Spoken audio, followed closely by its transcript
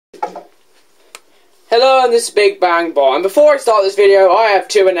return this Big Bang Bot. And before I start this video, I have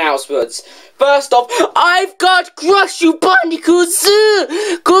two announcements. First off, I've got Crush You Bandicoots!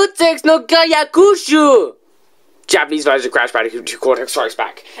 Cortex no Gayakushu! Japanese version of Crash Bandicoot 2 Cortex Strikes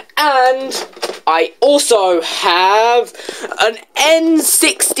Back. And I also have an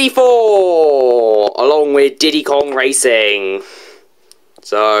N64 along with Diddy Kong Racing.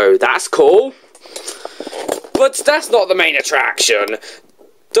 So that's cool. But that's not the main attraction.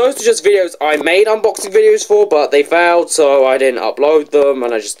 Those are just videos I made unboxing videos for, but they failed, so I didn't upload them,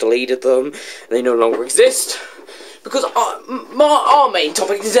 and I just deleted them. They no longer exist. Because our main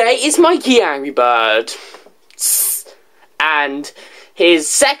topic today is MikeyAngryBird. And his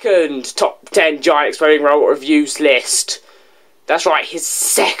second top 10 giant exploding robot reviews list. That's right, his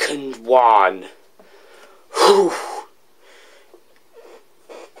second one. Whew.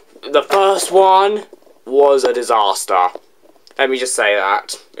 The first one was a disaster. Let me just say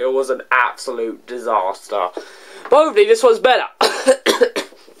that. It was an absolute disaster. But hopefully this one's better.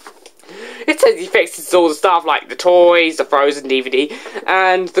 It says he fixes all the stuff like the toys, the Frozen DVD,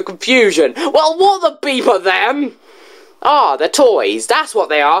 and the confusion. Well, what the beep are them? Ah, they're toys. That's what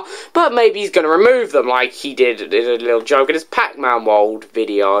they are. But maybe he's going to remove them like he did in a little joke in his Pac-Man World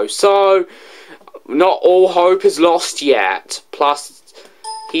video. So, not all hope is lost yet. Plus,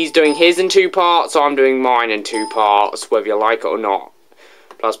 he's doing his in 2 parts, so I'm doing mine in 2 parts, whether you like it or not.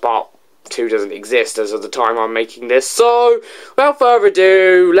 Plus, part 2 doesn't exist as of the time I'm making this. So, without further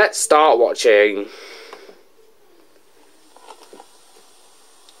ado, let's start watching.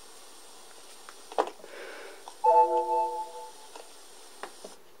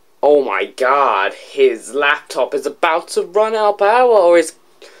 Oh my god, his laptop is about to run out of power, or is...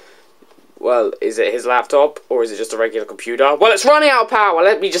 Well, is it his laptop, or is it just a regular computer? Well, it's running out of power,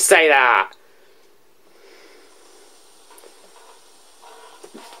 let me just say that.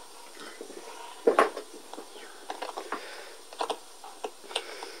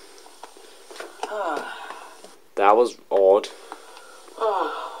 That was odd. Oh,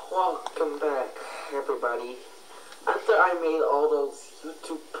 welcome back, everybody. After I made all those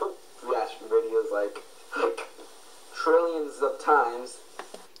YouTube poop reaction videos, like, trillions of times.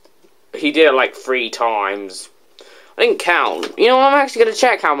 He did it like 3 times. I didn't count. You know, I'm actually going to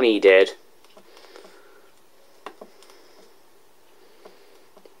check how many he did.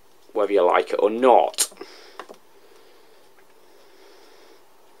 Whether you like it or not.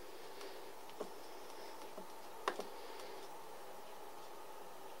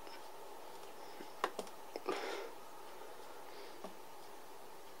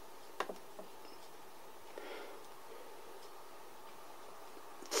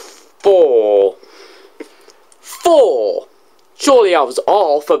 Four. Surely I was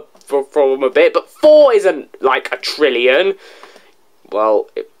off from a bit, but 4 isn't like a trillion. Well,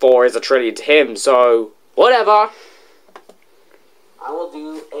 4 is a trillion to him, so whatever. I will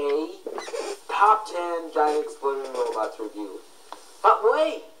do a top 10 giant exploding robots review. But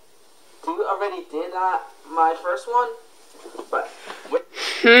wait, you already did my first one. But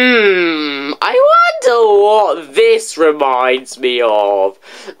I wonder what this reminds me of.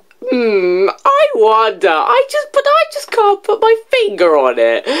 I wonder. I just can't put my finger on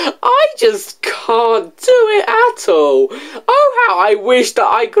it. I just can't do it at all. Oh, how I wish that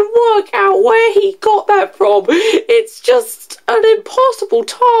I could work out where he got that from. It's just an impossible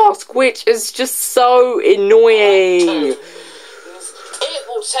task, which is just so annoying. It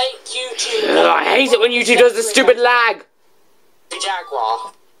will take YouTube. I hate it when YouTube does this stupid lag.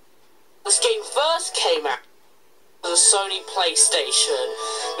 Jaguar. This game first came out as a Sony PlayStation.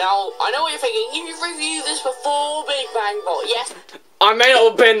 Now, I know what you're thinking. You've reviewed this before, Big Bang Bot. Yes. I may not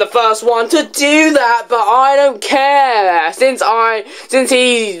have been the first one to do that, but I don't care. Since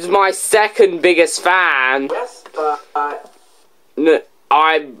he's my second biggest fan. Yes, but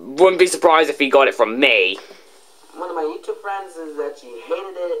I wouldn't be surprised if he got it from me. One of my YouTube friends is that she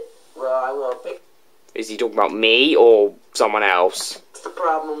hated it. Well, I will fix. Is he talking about me or someone else? The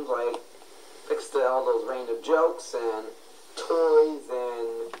problems, like fix all those random jokes and toys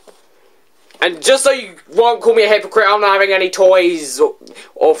and just so you won't call me a hypocrite, I'm not having any toys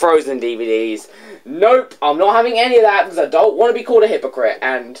or Frozen DVDs. Nope, I'm not having any of that because I don't want to be called a hypocrite,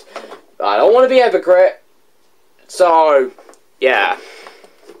 and I don't want to be a hypocrite. So, yeah.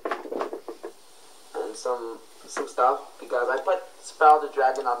 And some stuff because I put Spell the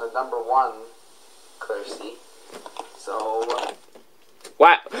Dragon on the #1 Cursey. So.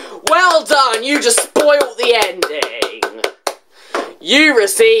 Well done! You just spoiled the ending! You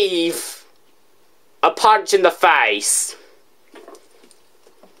receive a punch in the face.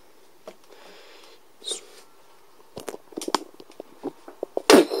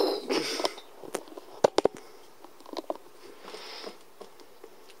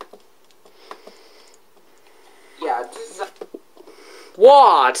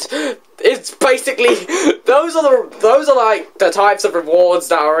 What? It's basically those are like the types of rewards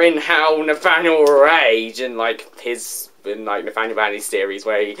that are in How Nathaniel Rage and like Nathaniel Vandy's series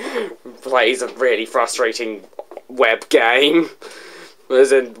where he plays a really frustrating web game.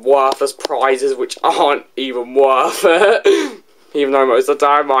 There's in worthless prizes which aren't even worth it. Even though most of the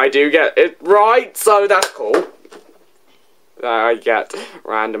time I do get it right, so that's cool. I get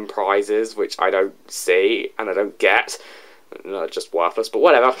random prizes which I don't see and I don't get. No, just worthless, but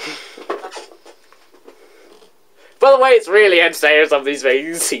whatever. By the way, it's really entertaining some of these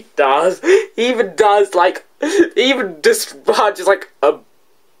things he does. He even does, like, dispatches, like, a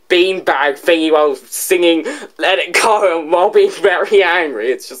beanbag thingy while singing Let It Go while being very angry.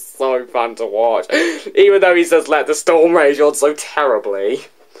 It's just so fun to watch. Even though he says Let the Storm Rage on so terribly.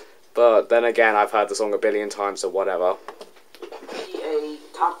 But then again, I've heard the song a billion times, so whatever. A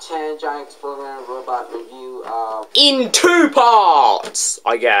top 10 giant exploding robot review of... In 2 parts,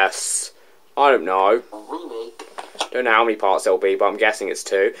 I guess. I don't know. Remake. Don't know how many parts there'll be, but I'm guessing it's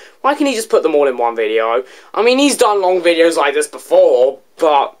 2. Why can't he just put them all in one video? I mean, he's done long videos like this before,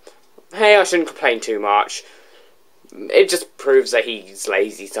 but hey, I shouldn't complain too much. It just proves that he's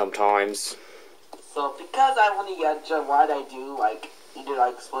lazy sometimes. So, because I want to get why I do, like, either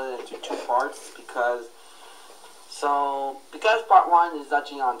like split it into 2 parts, because part 1 is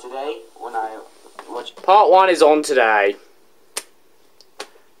actually on today, when I watch... Part 1 is on today.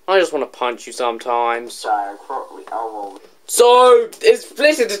 I just want to punch you sometimes. So, it's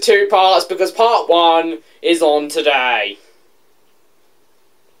split into 2 parts because part 1 is on today.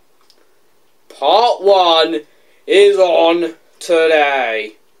 Part 1 is on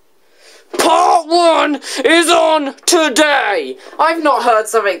today. Part 1 is on today! I've not heard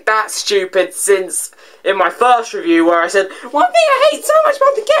something that stupid since in my first review where I said, one thing I hate so much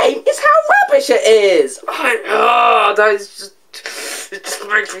about the game is how rubbish it is! That is just... It just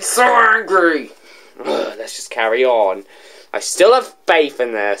makes me so angry. Let's just carry on. I still have faith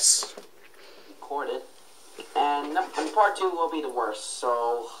in this. Recorded. And part 2 will be the worst,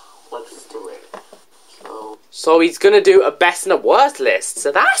 so let's do it. So he's gonna do a best and a worst list.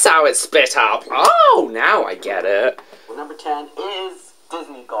 So that's how it's split up. Oh, now I get it. Well, number 10 is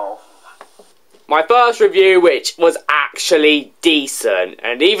Disney Golf. My first review, which was actually decent,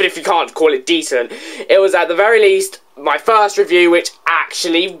 and even if you can't call it decent, it was at the very least my first review which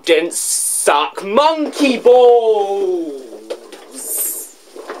actually didn't suck monkey balls.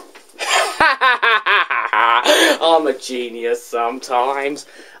 I'm a genius sometimes.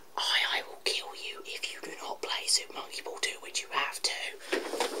 I will kill you if you do not play Super Monkey Ball 2, which you have to.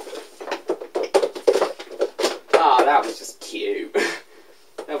 Ah, that was just cute.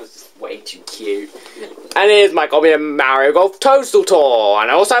 That was just way too cute. And here's my copy of Mario Golf Toadstool Tour,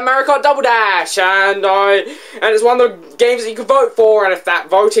 and I also have Mario Kart Double Dash, and it's one of the games that you can vote for, and if that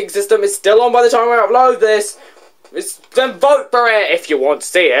voting system is still on by the time I upload this, then vote for it if you want to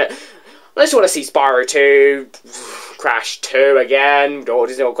see it. Unless you want to see Spyro 2, Crash 2 again, or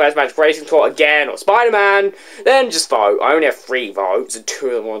Disney World Quest Magic Racing Tour again, or Spider-Man, then just vote. I only have 3 votes, and 2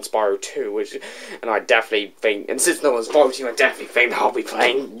 of them on Spyro 2, and I definitely think, and since no one's voting, I definitely think that I'll be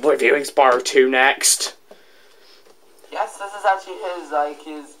reviewing Spyro 2 next. Yes, this is actually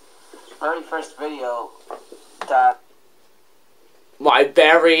his very first video My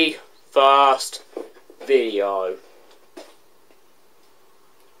very first video.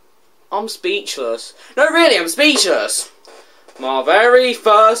 I'm speechless. No, really, I'm speechless. My very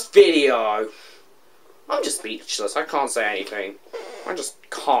first video. I'm just speechless. I can't say anything. I just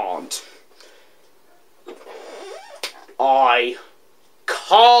can't. I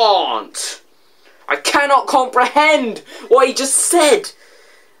can't. I cannot comprehend what he just said.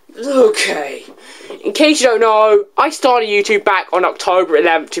 Okay. In case you don't know, I started YouTube back on October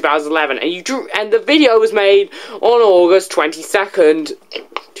 11th, 2011, and the video was made on August 22nd,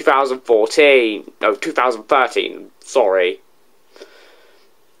 2014. No, 2013. Sorry.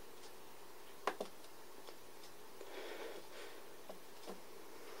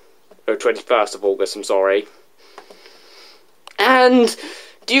 No, 21st of August, I'm sorry. And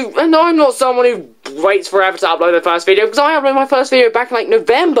I'm not someone who waits forever to upload the first video, because I uploaded my first video back in, like,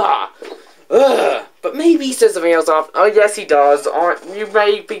 November. Ugh. But maybe he says something else after. Oh, yes, he does. You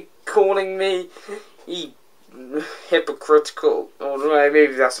may be calling me hypocritical, or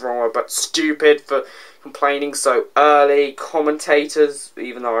maybe that's the wrong word, but stupid for complaining so early. Commentators,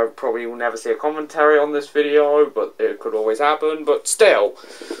 even though I probably will never see a commentary on this video, but it could always happen, but still,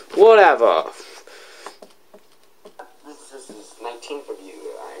 whatever. This is his 19th review,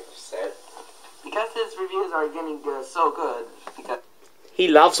 I've said. Because his reviews are getting so good, because... He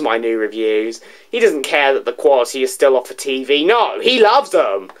loves my new reviews. He doesn't care that the quality is still off the TV. No, he loves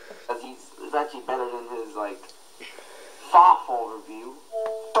them. It's actually better than his, like, awful review.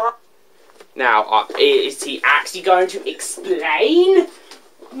 Now, is he actually going to explain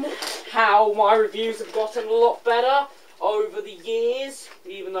how my reviews have gotten a lot better over the years?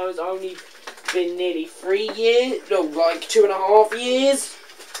 Even though it's only been nearly 3 years, no, like 2.5 years.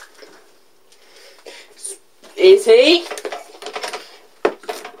 Is he?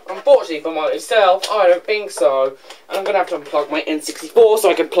 Unfortunately for myself, I don't think so. And I'm going to have to unplug my N64 so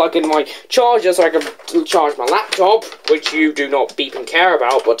I can plug in my charger so I can charge my laptop, which you do not beep and care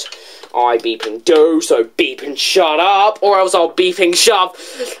about, but I beep and do, so beep and shut up, or else I'll beep and shove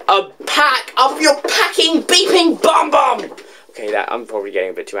a pack up your packing beeping bum. Okay, I'm probably getting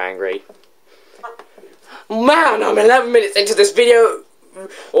a bit too angry. Man, I'm 11 minutes into this video,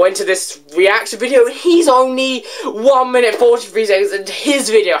 or into this reaction video, and he's only 1 minute 43 seconds into his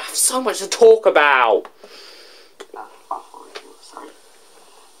video. I have so much to talk about. Sorry.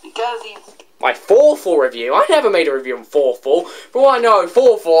 Because he's... My Fawful review? I never made a review on Fawful. For all I know,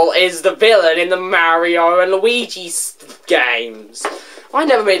 Fawful is the villain in the Mario and Luigi games. I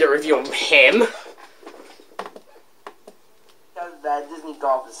never made a review on him. Because that Disney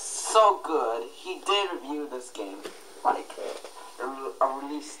Golf is so good, he did review this game. Like, a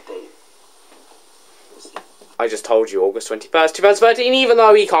release date. I just told you, August 21st, 2013, even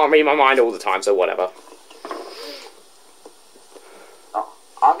though he can't read my mind all the time, so whatever.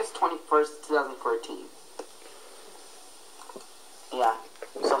 August 21st, 2014. Yeah.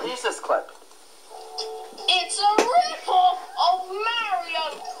 So here's this clip. It's a rip-off of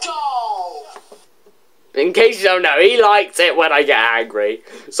Mario Golf! In case you don't know, he likes it when I get angry.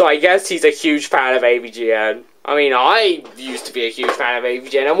 So I guess he's a huge fan of AVGN. I mean, I used to be a huge fan of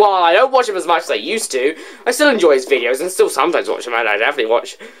AVGN, and while I don't watch him as much as I used to, I still enjoy his videos and still sometimes watch them, and I definitely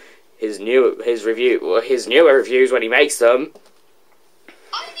watch his newer reviews when he makes them.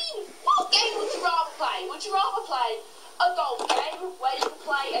 I mean, what game would you rather play? Would you rather play a golf game where you can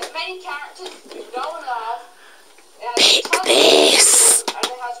play as many characters as you know and love, it has and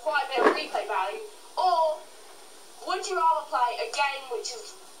it has quite a bit of replay value, or would you rather play a game which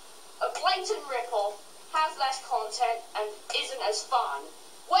is a blatant rip-off, has less content, and isn't as fun?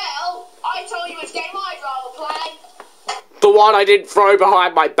 Well, I tell you which game I'd rather play. The one I didn't throw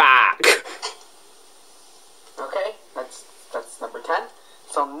behind my back. Okay, that's number 10.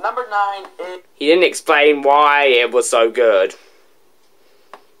 So number 9 is... He didn't explain why it was so good.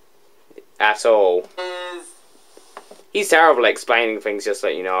 At all. He's terrible at explaining things, just so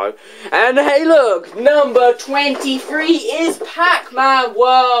you know. And hey look, number 23 is Pac-Man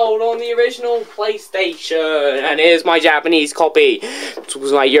World on the original PlayStation. And here's my Japanese copy.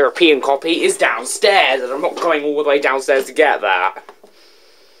 Because my European copy is downstairs, and I'm not going all the way downstairs to get that.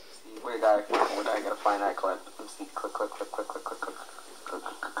 Where did I gotta find that clip? Let's see, click.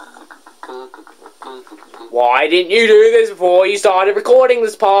 Why didn't you do this before you started recording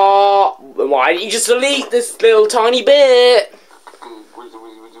this part? Why didn't you just delete this little tiny bit?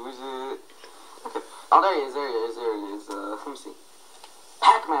 Oh, there he is. Let me see.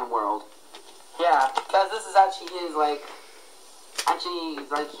 Pac-Man World. Yeah, because this is actually his, like... Actually,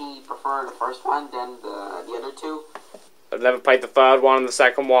 it's like he preferred the first one than the other two. I've never played the third one, and the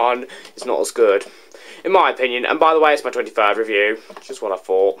second one is not as good, in my opinion. And by the way, it's my 23rd review. Just what I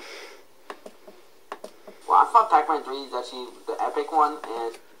thought. Well, I thought Pac-Man 3 is actually the epic one,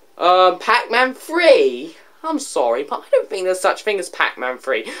 and... Pac-Man 3? I'm sorry, but I don't think there's such thing as Pac-Man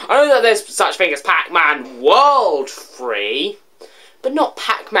 3. I know that there's such thing as Pac-Man World 3, but not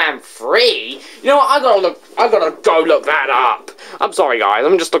Pac-Man 3. You know what, I gotta go look that up. I'm sorry guys,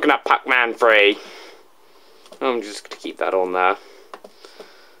 I'm just looking at Pac-Man 3. I'm just gonna keep that on there.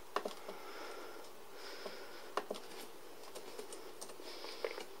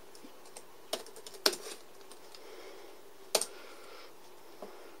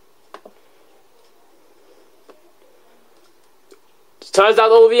 Turns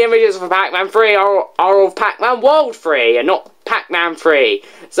out all the images for Pac-Man 3 are of Pac-Man World 3 and not Pac-Man 3.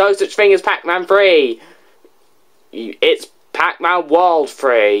 There's no such thing as Pac-Man 3. It's Pac-Man World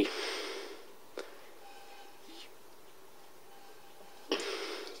 3.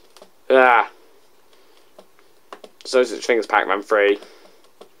 Ah. There's no such thing as Pac-Man 3.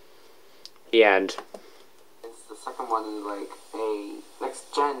 The end. It's the second one is like a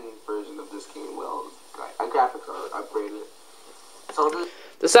next-gen version of this game. Well, graphics are upgraded. So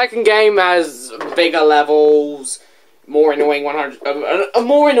the second game has bigger levels, more annoying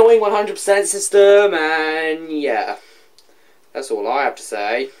 100% system, and yeah, that's all I have to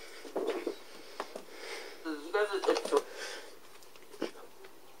say.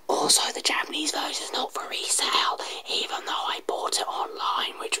 Also, the Japanese version is not for resale, even though I bought it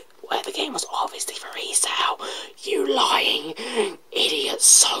online, where the game was obviously for resale. You lying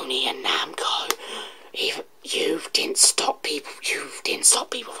idiots, Sony and Namco. You didn't stop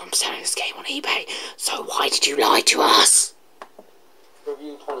people from selling this game on eBay, so why did you lie to us?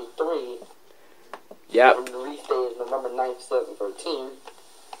 Review 23. Yep. And the release date is November 9th, 2013.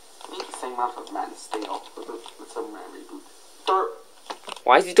 Make the same month as Man of Steel with a Superman reboot.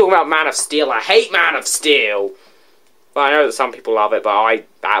 Why is he talking about Man of Steel? I hate Man of Steel! Well, I know that some people love it, but I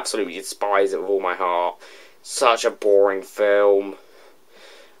absolutely despise it with all my heart. Such a boring film.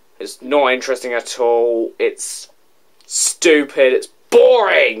 It's not interesting at all. It's stupid. It's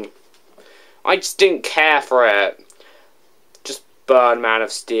boring! I just didn't care for it. Just burn Man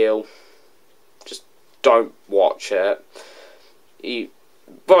of Steel. Just don't watch it.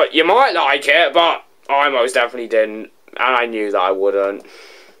 But you might like it, but I most definitely didn't. And I knew that I wouldn't.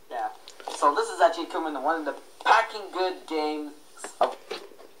 Yeah. So this is actually coming to one of the packing good games of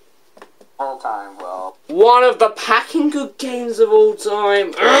all time. Well, one of the packing good games of all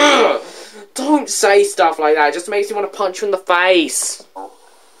time. Ugh! Don't say stuff like that. It just makes me want to punch you in the face. I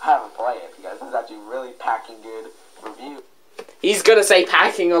haven't played it because this is actually really packing good review. He's gonna say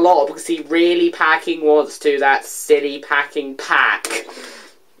packing a lot because he really packing wants to. That silly packing pack.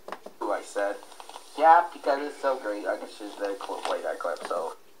 Who I said. Yeah, because it's so great. I guess just play that clip,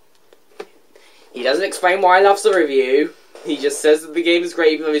 so. He doesn't explain why he loves the review. He just says that the game is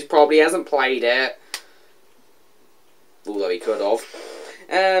great, even though he probably hasn't played it. Although he could have.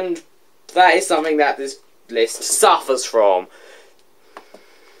 And that is something that this list suffers from.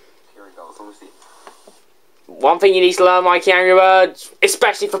 Here we go, so let me see. One thing you need to learn, MikeyAngryBird's,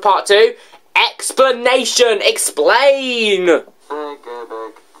 especially for part 2, explanation! Explain! There it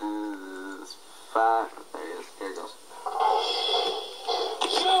is. Here it goes.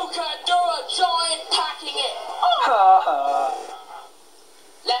 You can do a giant packing it.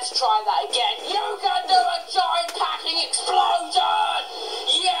 Let's try that again. You can do a giant packing explosion.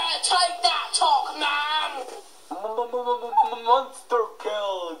 Yeah, take that, Talk Man. Monster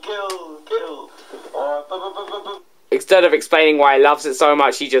kill. Instead of explaining why he loves it so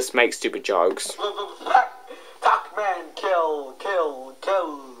much, he just makes stupid jokes. Pac-Man kill.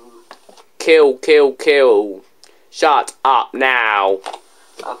 Kill. Shut up now.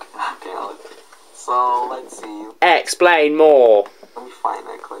 Okay. So, let's see. Explain more. Let me find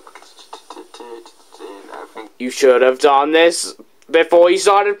that clip. I think You should have done this before you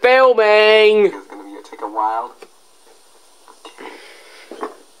started filming. it's gonna take a while.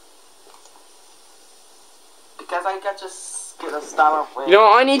 Because I got just gonna start off with. You know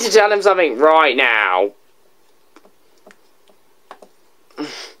what? I need to tell him something right now.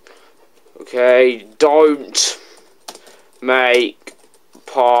 Okay, don't make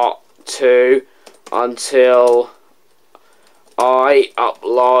part 2 until I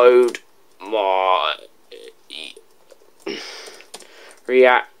upload my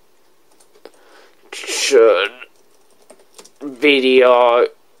reaction video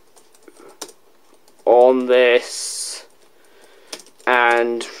on this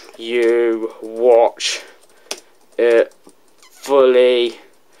and you watch it fully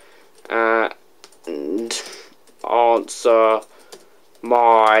and answer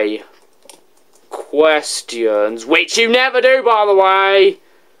my questions, which you never do, by the way.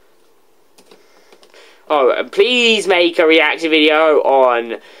 Oh, and please make a reaction video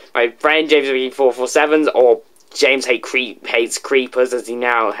on my friend James 447's or James Hates Creepers, as he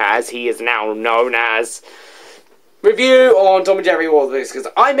now has. He is now known as. Review on Tom and Jerry World because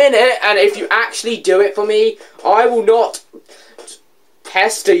I'm in it, and if you actually do it for me, I will not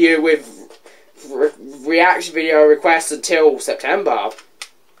pester you with reaction video requests until September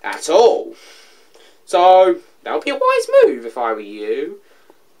at all. So that would be a wise move if I were you.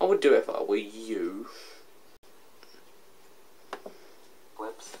 I would do it if I were you.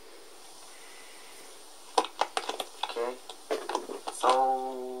 Clips. Okay.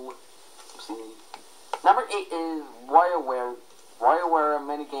 So let's see. Number 8 is WarioWare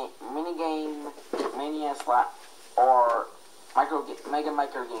minigame, Mania Slap, or Mega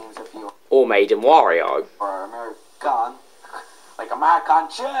Maker games if you Or Made in Wario. or American, like American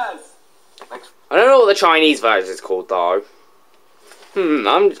Chess. Like I don't know what the Chinese version is called though.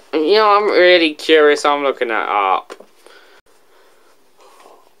 I'm really curious. I'm looking it up.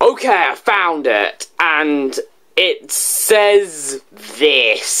 Okay, I found it, and it says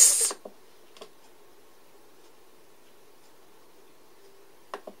this.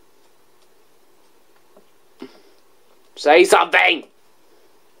 Say something!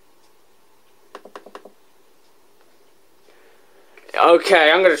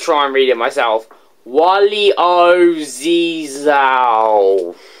 Okay, I'm gonna try and read it myself. Wally O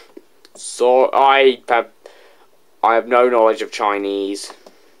Zizao. So I have no knowledge of Chinese.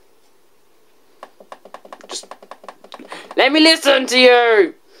 Just let me listen to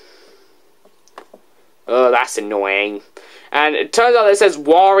you. Oh, that's annoying. And it turns out it says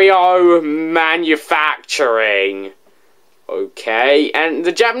Wario Manufacturing. Okay, and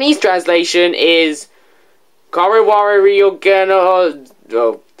the Japanese translation is Kawara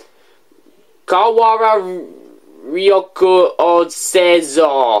Ryoku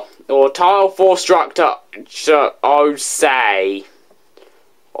Odsezo, or Tile 4 Structure Osei.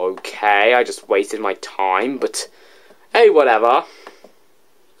 Okay, I just wasted my time, but hey, whatever.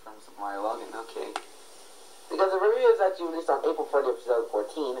 My login, okay. Because the review is actually released on April 30th,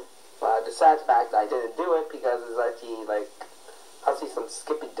 2014. But the sad fact I didn't do it because it's actually like I'll see some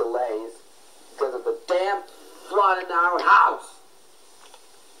skippy delays because of the damn flood in our house.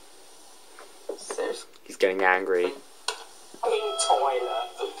 Seriously. He's getting angry. In toilet.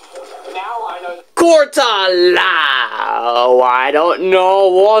 Now I know. Cortalao! I don't know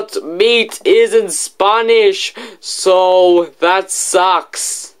what meat is in Spanish, so that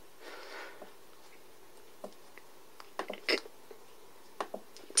sucks.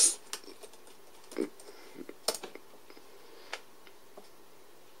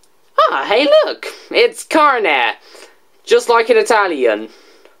 Ah, hey look! It's carne! Just like in Italian.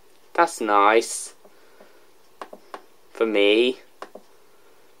 That's nice. For me.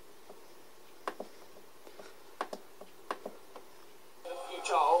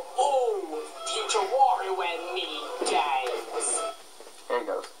 Future Wario and me games. Here it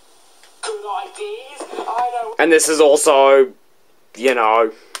goes. Good ideas. I know. And this is also, you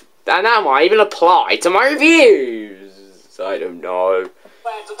know, and that might even apply to my reviews. I don't know.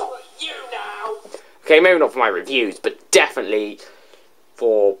 Where to put you now? Okay, maybe not for my reviews, but definitely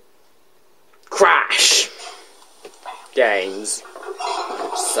for Crash games.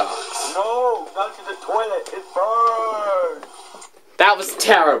 Sucks. No, not to the toilet. It burns. That was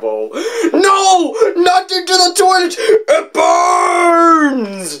terrible. No! Not into the toilet! It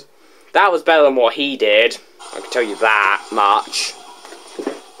burns! That was better than what he did. I can tell you that much.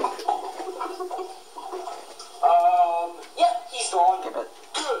 Yep, he's gone. Give it.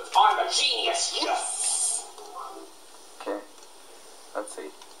 Good, I'm a genius, yes! Okay. Let's see.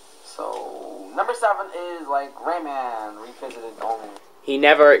 So, number 7 is like Rayman, revisited only. He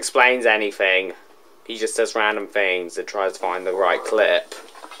never explains anything. He just says random things and tries to find the right clip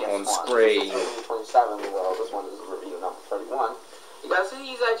on screen. 27, well, this one is review number 31. You guys see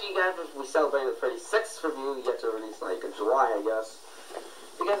these actually guys, we celebrated the 36th review, yet to release like in July, I guess.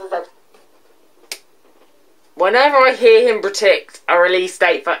 Because it's actually... Whenever I hear him predict a release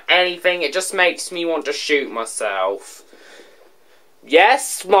date for anything, it just makes me want to shoot myself.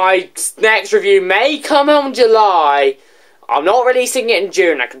 Yes, my next review may come out in July. I'm not releasing it in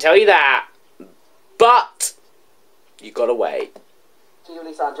June, I can tell you that. But you gotta wait. To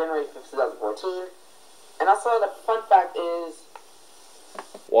release on January 5th, 2014. And also the fun fact is...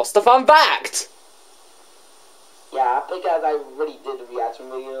 What's the fun fact? Yeah, because I already did the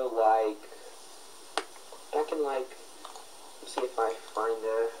reaction video, like... Back in like... Let's see if I find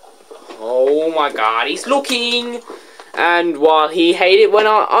it. Oh my god, he's looking! And while he hated it when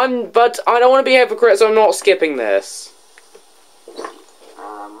but I don't want to be a hypocrite, so I'm not skipping this.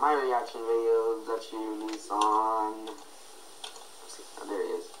 My reaction videos that you release on... Let's see, oh, there it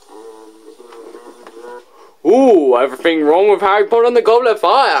is. Ooh, everything wrong with Harry Potter and the Goblet of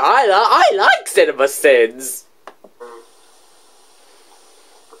Fire. I like Cinema Sins.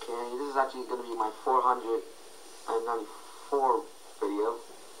 Okay, this is actually going to be my 494 video.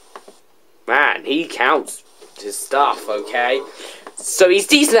 Man, he counts his stuff, okay? So he's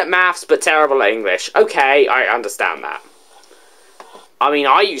decent at maths, but terrible at English. Okay, I understand that. I mean,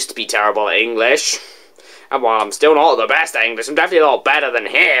 I used to be terrible at English. And while I'm still not the best at English, I'm definitely a lot better than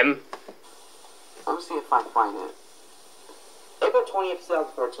him. Let me see if I find it. April 20th,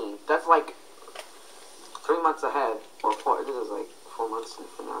 2014. That's like 3 months ahead. Or 4. This is like 4 months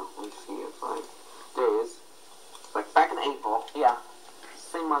from now. Let me see if I... There it is. It's like back in April. Yeah.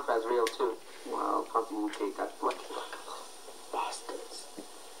 Same month as Rio 2. Well, probably UK got like bastards.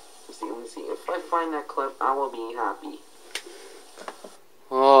 Let me see. If I find that clip, I will be happy.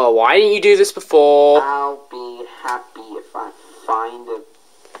 Oh, why didn't you do this before? I'll be happy if I find it.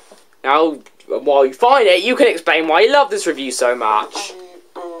 Now, while you find it, you can explain why you love this review so much.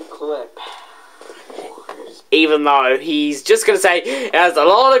 Clip. Even though he's just going to say, it has a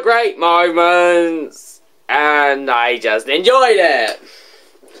lot of great moments, and I just enjoyed it.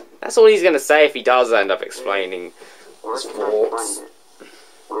 That's all he's going to say if he does end up explaining his thoughts.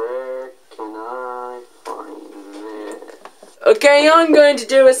 Okay, I'm going to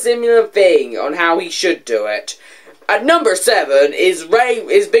do a similar thing on how he should do it. At number 7 is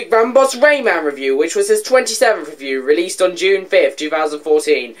Big Rambo's Rayman review, which was his 27th review, released on June 5th,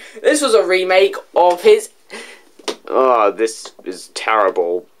 2014. This was a remake of his... Oh, this is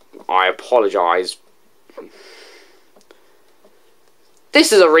terrible. I apologise.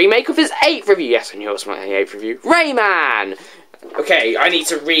 This is a remake of his 8th review. Yes, I knew it was my 8th review. Rayman! Okay, I need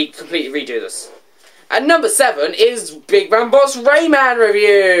to completely redo this. At number 7 is Big Rambo's Rayman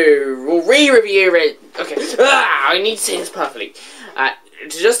review. We'll re-review it. Okay, I need to say this perfectly.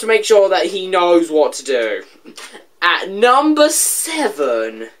 Just to make sure that he knows what to do. At number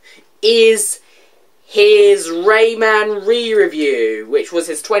 7 is his Rayman re-review, which was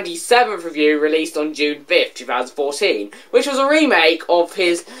his 27th review, released on June 5th, 2014, which was a remake of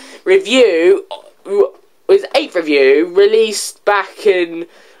his review, his 8th review, released back in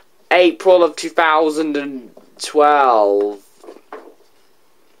April of 2012.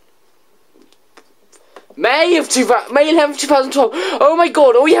 May 11th, 2012. Oh my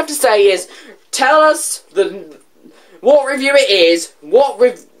god, all you have to say is, tell us what review it is, what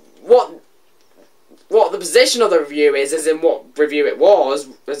the position of the review is, as in what review it was,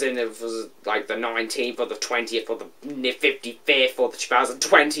 as in if it was like the 19th or the 20th or the 55th or the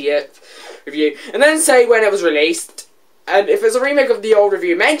 2020th review, and then say when it was released, and if it's a remake of the old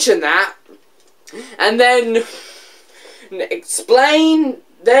review, mention that, and then explain,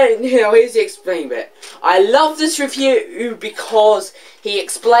 then, here's the explain bit. I love this review because he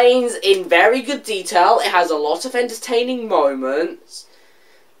explains in very good detail, it has a lot of entertaining moments,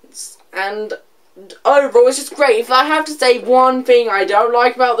 and overall, it's just great. If I have to say one thing I don't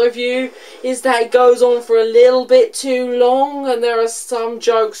like about the review, is that it goes on for a little bit too long, and there are some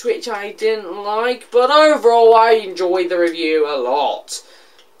jokes which I didn't like, but overall, I enjoyed the review a lot.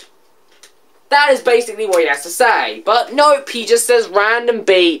 That is basically what he has to say, but nope, he just says random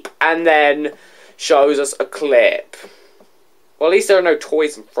beep, and then shows us a clip. Well, at least there are no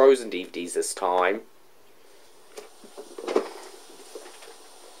Toys and Frozen DVDs this time.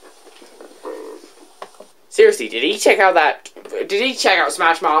 Seriously, did he check out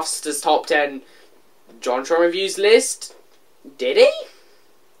Smash Master's top 10 JonTron reviews list? Did he?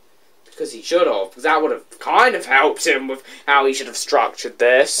 Because he should have, because that would have kind of helped him with how he should have structured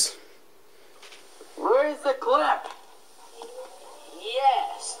this. Where is the clip?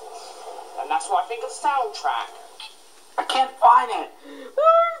 Yes. And that's what I think of the soundtrack. I can't find it.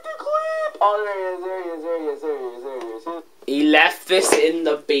 Where's the clip? Oh, there he is. He left this in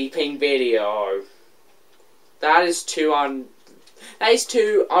the beeping video. That is too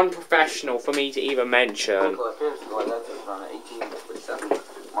unprofessional for me to even mention.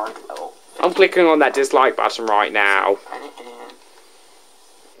 I'm clicking on that dislike button right now.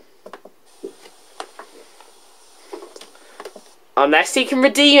 Unless he can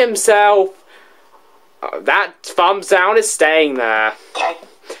redeem himself. That thumbs down is staying there.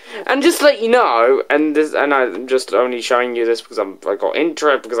 And just to let you know, and I'm just only showing you this because I got into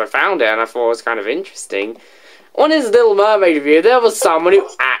it because I found it and I thought it was kind of interesting. On his Little Mermaid review, there was someone who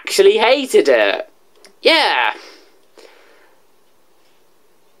actually hated it. Yeah.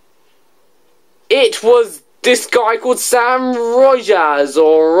 It was this guy called Sam Rojas,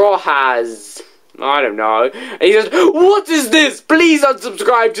 or Rojas. I don't know. And he says, "What is this? Please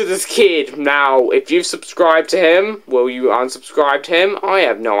unsubscribe to this kid." Now, if you've subscribed to him, will you unsubscribe to him? I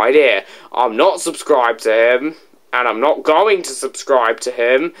have no idea. I'm not subscribed to him, and I'm not going to subscribe to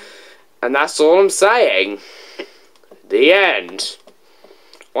him, and that's all I'm saying. The end.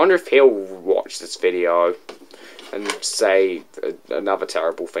 I wonder if he'll watch this video and say another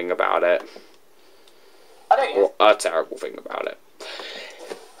terrible thing about it. Or a terrible thing about it.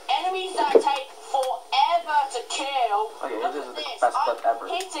 Enemies that take forever to kill. Look at this. I'm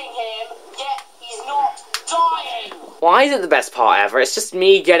hitting him, yet he's not dying. Why is it the best part ever? It's just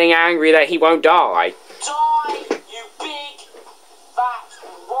me getting angry that he won't die. Die, you big, fat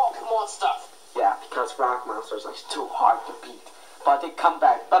rock monster. Yeah, because rock monsters are too hard to beat. But they come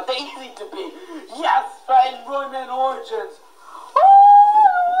back. But they easy to beat. Yes, in Rayman Origins.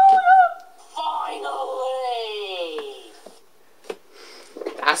 Finally!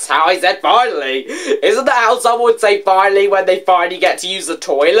 That's how I said finally. Isn't that how someone would say finally when they finally get to use the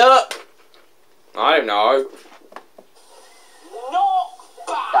toilet? I don't know. Knock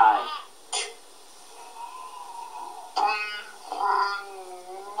back!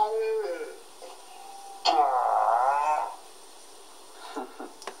 Die.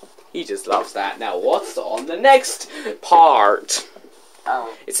 He just loves that. Now, what's on the next part?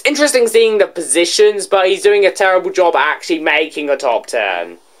 Oh. It's interesting seeing the positions, but he's doing a terrible job actually making a top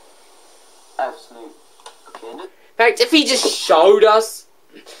 10. Snoop. Okay. fact, if he just showed us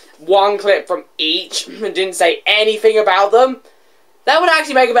one clip from each and didn't say anything about them, that would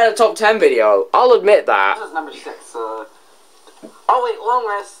actually make a better top 10 video. I'll admit that. This is number 6. Oh wait, long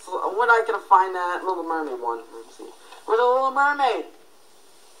rest. When I gonna find that Little Mermaid one? Let me see. Where's the Little Mermaid?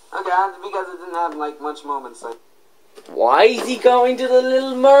 Okay, because it didn't have like much moments. Like. Why is he going to the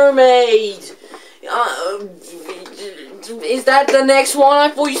Little Mermaid? Is that the next one? I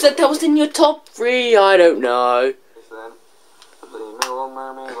thought you said that was in your top 3. I don't know. Little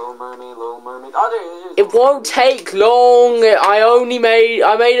Mermaid, Little Mermaid, Little Mermaid. Oh, it won't take long.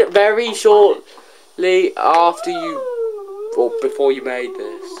 I made it very shortly after you, or before you made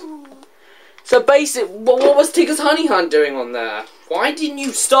this. So basically, what was Tigger's Honey Hunt doing on there? Why didn't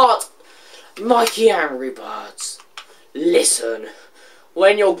you start MikeyAngryBird's? Listen,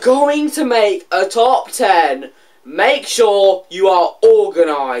 when you're going to make a top 10, make sure you are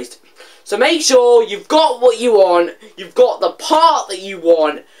organised. So make sure you've got what you want, you've got the part that you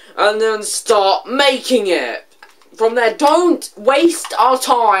want, and then start making it. From there, don't waste our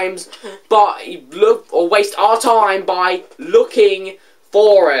times by waste our time by looking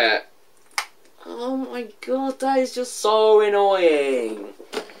for it. Oh my god, that is just so annoying.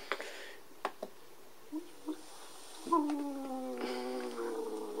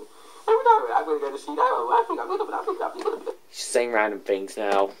 I'm gonna go to see that. She's saying random things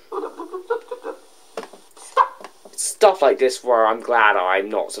now. It's stuff like this where I'm glad I'm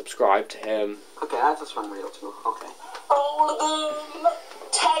not subscribed to him. Okay, that's just from real too. Okay. All of them,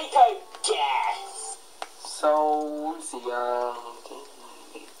 take a guess. So let's see.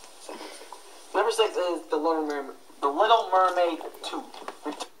 Number 6 is the Little Mermaid 2.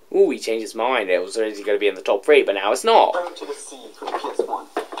 Ooh, he changed his mind. It was originally going to be in the top 3, but now it's not. Bring to the Sea for the PS1.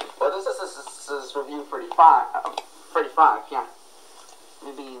 Well, this is review 35, yeah.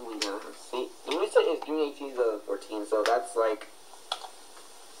 Maybe we let's see. It's June 18th to 14th, so that's like.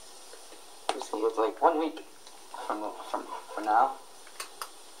 Let's see, it's like 1 week from now.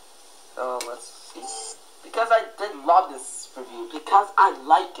 So let's see. Because I did love this review, because I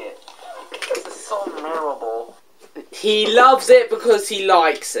like it. Because it's so memorable. He loves it because he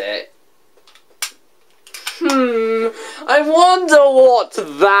likes it. I wonder what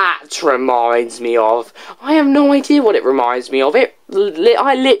that reminds me of. I have no idea what it reminds me of. I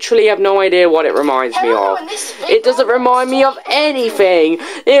literally have no idea what it reminds me of. It doesn't remind me of anything.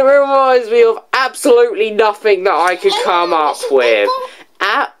 It reminds me of absolutely nothing that I could come up with.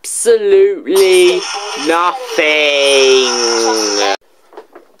 Absolutely nothing.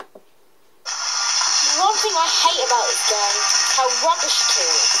 One thing I hate about this game, how rubbish it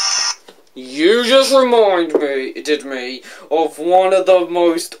is. You just reminded me of one of the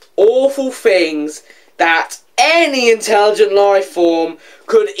most awful things that any intelligent life form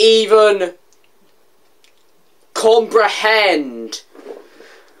could even comprehend.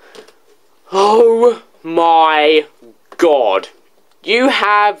 Oh my god. You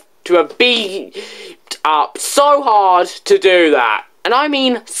have to have beat up so hard to do that. And I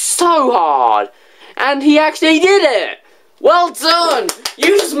mean so hard. And he actually did it! Well done!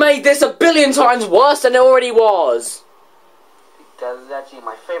 You just made this 1,000,000,000 times worse than it already was. That is actually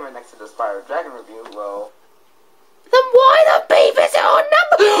my favorite next to the Spyro Dragon review, well. Then why the beef is it on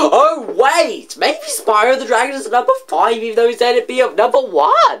number... Oh wait! Maybe Spyro the Dragon is number 5 even though he said it'd be number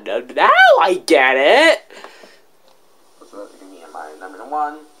 1. Now I get it! So that's gonna be in my number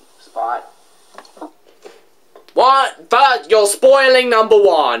 1 spot. What? But you're spoiling number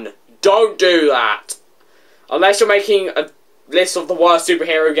 1. Don't do that. Unless you're making a list of the worst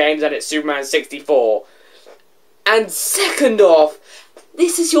superhero games and it's Superman 64. And second off,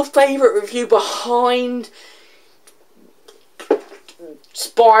 this is your favourite review behind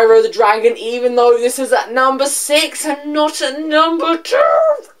Spyro the Dragon, even though this is at number 6 and not at number 2.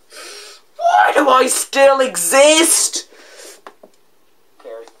 Why do I still exist?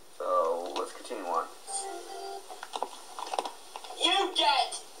 Okay, so let's continue on. You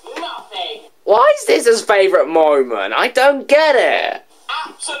get nothing. Why is this his favourite moment? I don't get it.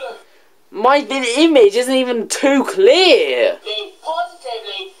 Absolutely. My image isn't even too clear.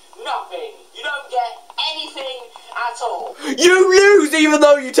 Positively nothing. You don't get anything at all. You lose even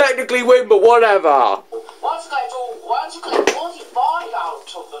though you technically win, but whatever. Once you collect 45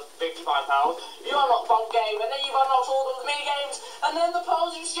 out of the 55 pounds, you unlock one game, and then you've unlocked all of the mini games, and then the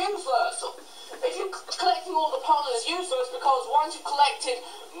pearls is useless. If you're collecting all the pearls, it's useless because once you've collected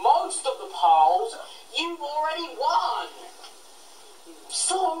most of the pearls, you've already won.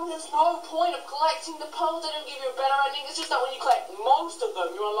 So there's no point of collecting the pearls. They don't give you a better ending. It's just that when you collect most of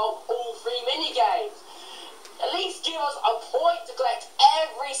them, you unlock all 3 mini games. At least give us a point to collect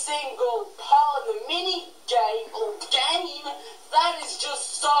every single part of the mini game or game. That is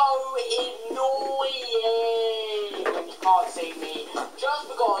just so annoying. You can't see me just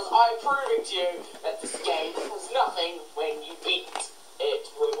because I'm proving to you that this game was nothing when you beat it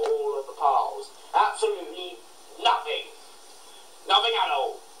with all of the piles. Absolutely nothing. Nothing at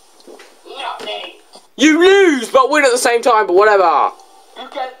all. Nothing. You lose, but win at the same time, but whatever. You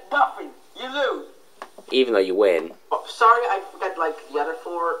get nothing. You lose. Even though you win. Oh, sorry, I forgot, like, the other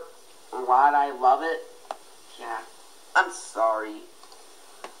 4. Why'd I love it? Yeah. I'm sorry.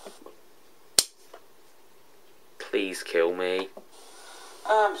 Please kill me.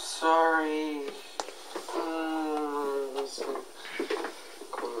 I'm sorry.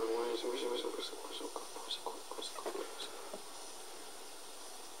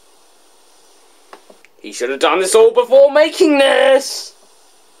 He should have done this all before making this!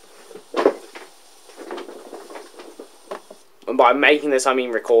 And by making this, I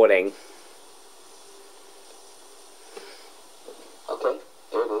mean recording. Okay,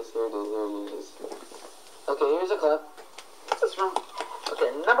 here it is. Okay, here's a clip. What's this from?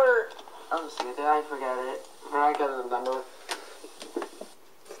 Okay, number... Let's see, did I forget it? I got the number.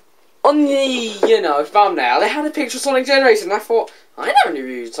 On the, thumbnail, they had a picture of Sonic Generations, and I thought, I never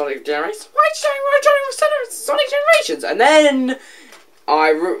reviewed Sonic Generations. Why are you showing Sonic Generations? And then,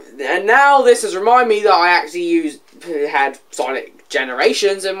 and now this has reminded me that I actually had Sonic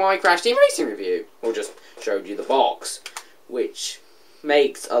Generations in my Crash Team Racing review. Or just showed you the box. Which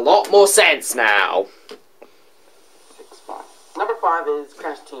makes a lot more sense now. 6-5. Number 5 is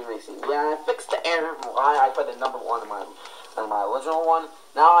Crash Team Racing. Yeah, I fixed the error why I put the number 1 in my original one.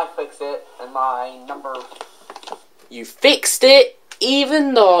 Now I fix it in my number... You fixed it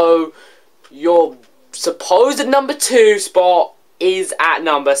even though your supposed number 2 spot is at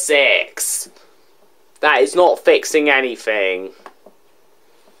number 6. That is not fixing anything. 9,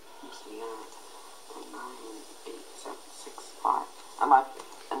 8, 7, 6, 5.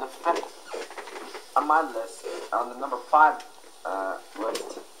 In the fifth on my list, on the number 5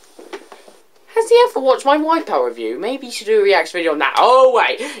 list. Has he ever watched my Wipeout review? Maybe you should do a reaction video on that. Oh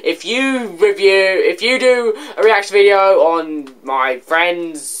wait, if you do a reaction video on my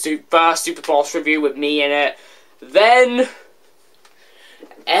friend's first Super Boss review with me in it, then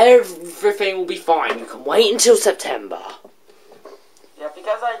everything will be fine. You can wait until September. Yeah,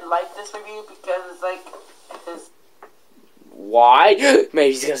 because I like this review because it's like his... Why?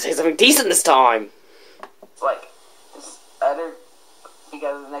 Maybe he's gonna say something decent this time. It's like this other...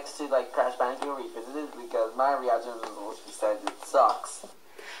 Because next to like Crash Bandicoot Revisited, because my reaction was he said it sucks.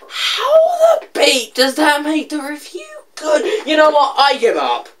 How the beat does that make the review good? You know what? I give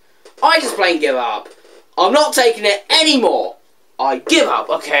up. I just plain give up. I'm not taking it anymore. I give up.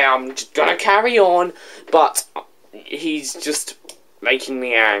 Okay, I'm just gonna carry on, but he's just making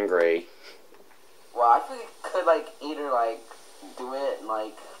me angry. Well, I think it could like either like do it and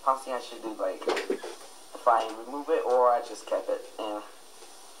like possibly I should do like if I remove it or I just kept it.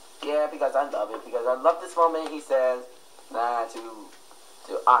 Yeah, because I love it. Because I love this moment he says, nah, to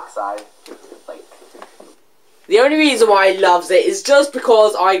Oxide. Like... The only reason why he loves it is just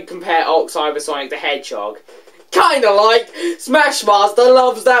because I compare Oxide with Sonic the Hedgehog. Kinda like Smashmaster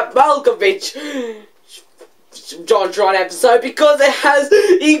loves that Malkovich JonTron episode because it has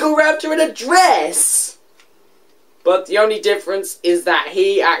Eagle Raptor in a dress. But the only difference is that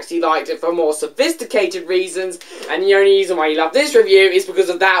he actually liked it for more sophisticated reasons, and the only reason why he loved this review is because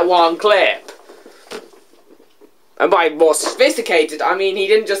of that one clip. And by more sophisticated, I mean he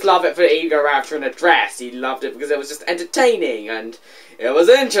didn't just love it for the Ego Raptor in a dress, he loved it because it was just entertaining, and it was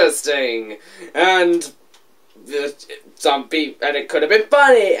interesting, and it could have been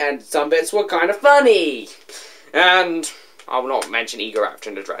funny, and some bits were kind of funny. And I will not mention Ego Raptor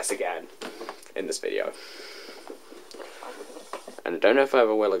in a dress again in this video. And I don't know if I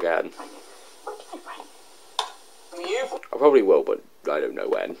ever will again. I probably will, but I don't know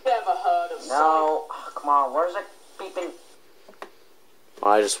when. Never heard of no, come on, where's it beeping?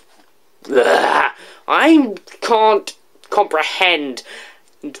 I can't comprehend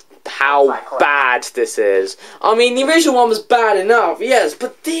how bad this is. I mean, the original one was bad enough, yes,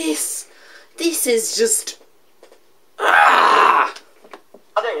 but this is just... Oh,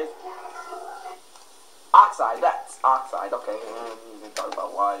 there it is. Oxide, that's Oxide, okay. You can talk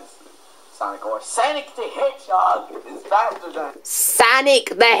about why is Sonic or Sonic the Hedgehog is faster than...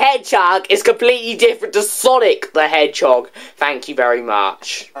 Sonic the Hedgehog is completely different to Sonic the Hedgehog. Thank you very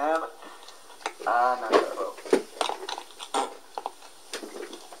much.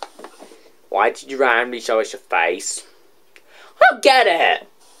 Why did you randomly show us your face? I don't get it.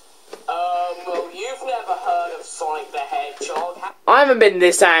 Well, you've You've never heard of Sonic the Hedgehog? I haven't been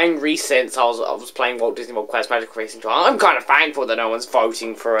this angry since I was playing Walt Disney World Quest Magic Racing Trial. I'm kind of thankful that no one's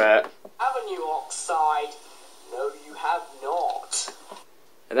voting for it. Haven't you, Oxide? No, you have not.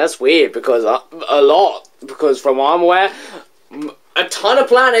 And that's weird because because from what I'm aware, a ton of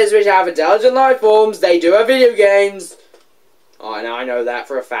planets which have intelligent life forms, they do have video games. Oh, and I know that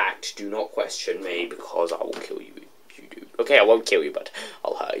for a fact. Do not question me because I will kill you if you do. Okay, I won't kill you, but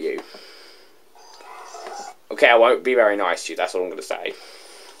I'll hurt you. Okay, I won't be very nice to you, that's all I'm going to say.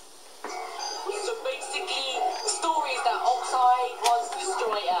 So basically, the story is that Oxide was the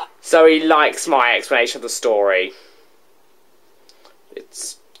destroyer. So he likes my explanation of the story.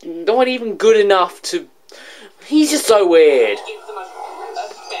 It's not even good enough to... He's just so weird. Give them a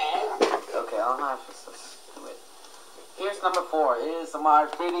bed. Okay, I'll have to do it. Here's number 4. Is my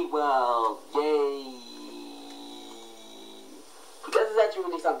pretty world. Yay! Because it's actually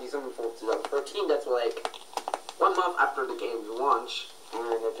released on December 4th, 2013, that's like 1 month after the game's launch.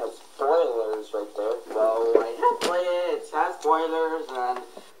 And it has spoilers right there. Well, I have played it. It has spoilers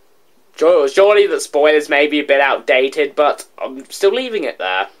and... Surely the spoilers may be a bit outdated, but I'm still leaving it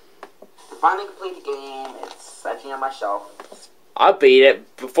there. I finally completed the game. It's actually on my shelf. I beat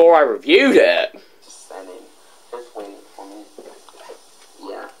it before I reviewed it. Just sending. Just waiting for me.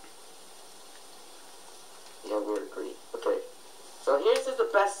 Yeah. Yeah, we would agree. Okay. So here's just the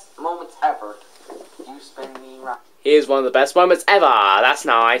best moments ever. You spin me right. Here's one of the best moments ever. That's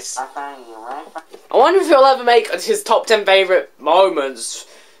nice. Right. I wonder if he'll ever make his top 10 favourite moments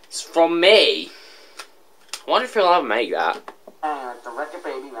from me. I wonder if he'll ever make that. The record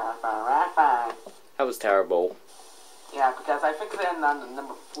baby, right. That was terrible. Yeah, because I fixed it in on the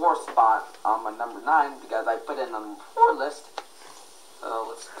number 4 spot on my number 9 because I put it in on the number 4 list. So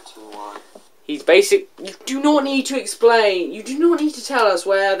let's continue on. He's basic. You do not need to explain. You do not need to tell us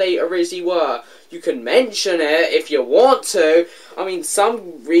where they originally were. You can mention it if you want to. I mean,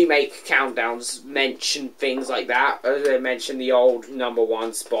 some remake countdowns mention things like that. They mention the old number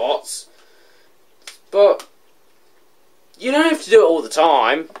 1 spots. But you don't have to do it all the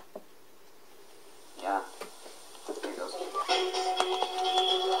time. Yeah. Here it goes.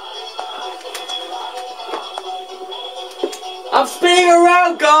 I'm spinning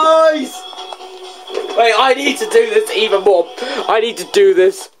around, guys! Wait, I need to do this even more. I need to do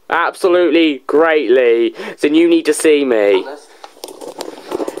this absolutely greatly. Then you need to see me. Yeah.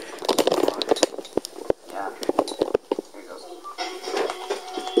 Here it goes.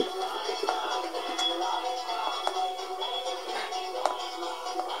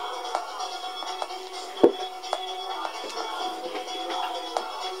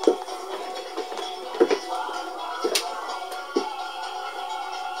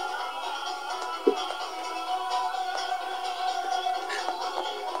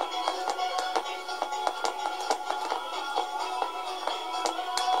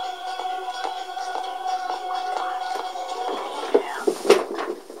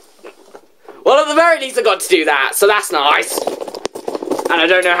 Well, at the very least I got to do that, so that's nice. And I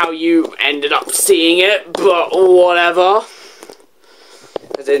don't know how you ended up seeing it, but whatever.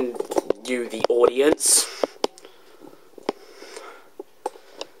 As in, you, the audience.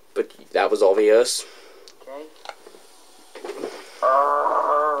 But that was obvious. Okay.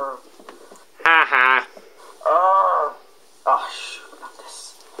 Haha. Oh, shoot, not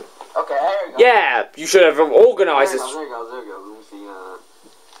this. Okay, here we go. Yeah, you should have organised this. There we go. Let me see,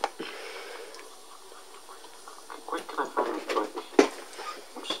 Quick, can I find it quick?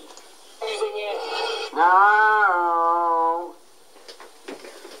 Using it. No.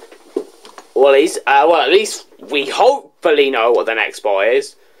 Well, at least we hopefully know what the next boy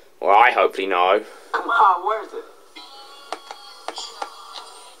is. Well, I hopefully know. Come on, where is it?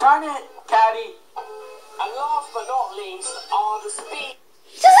 Darn it, Caddy. And last but not least are the speed.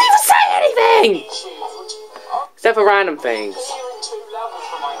 He doesn't even say anything! Except for random things.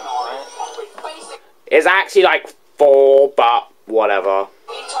 It's actually like 4, but whatever.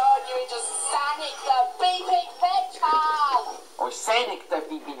 We turn you into Sonic the Beeping Hedgehog! Or Sonic the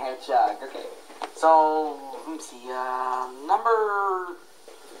Beeping Hedgehog, okay. So, let me see, number...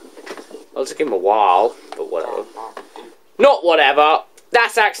 Well, it took him a while, but whatever. Not whatever!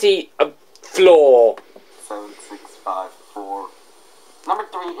 That's actually a flaw. 7, 6, 5, 4. Number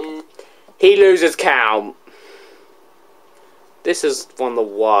 3 is... He loses count. This is one of the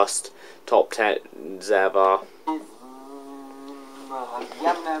worst top 10s ever.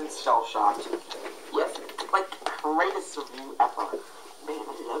 Yum Shell Shock. Yes, like, greatest review ever. Man, I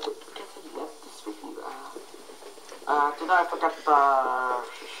love it. I love this review. Did I forget the...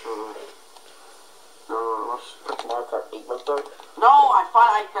 let's put mark our 8 right there. No, I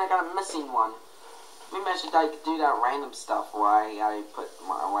got a missing one. maybe I should like do that random stuff why I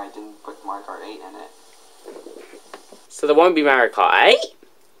didn't put Mario Kart 8 in it. So there won't be Mario Kart 8?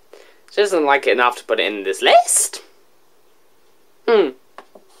 She doesn't like it enough to put it in this list? Well,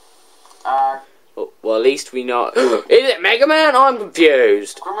 at least we know. Is it Mega Man? I'm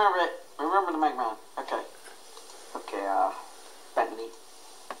confused. Remember it. Remember the Mega Man. Okay. Okay, Bentley.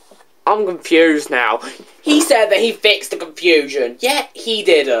 I'm confused now. He said that he fixed the confusion, yet he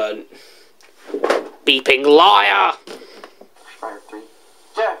didn't. Beeping liar! Fire 3.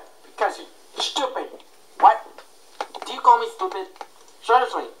 Yeah, because you're stupid. What? Do you call me stupid?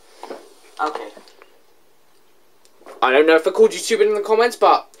 Seriously? Okay. I don't know if I called you stupid in the comments,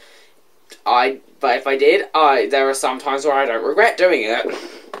 but if I did, there are some times where I don't regret doing it.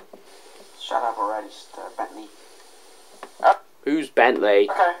 Shut up already, Bentley. Who's Bentley?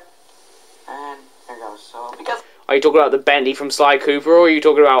 Okay. And here goes. So, because Are you talking about the Bentley from Sly Cooper, or are you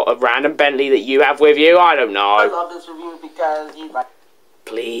talking about a random Bentley that you have with you? I don't know. I love this review because he likes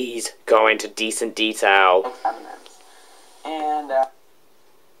Please, go into decent detail. M&M's. And,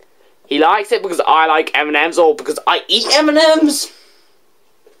 He likes it because I like M&M's, or because I eat M&M's?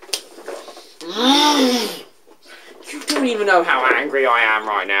 You don't even know how angry I am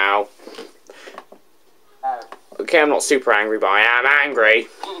right now. Okay, I'm not super angry, but I am angry.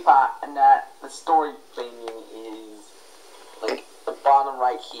 PewDiePie, and that the story thing is like the bottom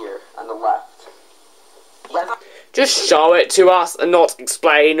right here on the left. Yes. Just show it to us and not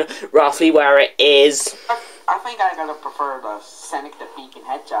explain roughly where it is. I think I'm gonna prefer the Sonic the Beacon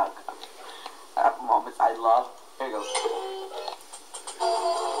Hedgehog. At the moment, I love. Here you go.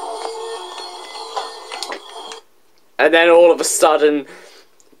 And then all of a sudden,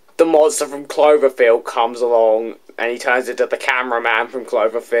 the monster from Cloverfield comes along, and he turns into the cameraman from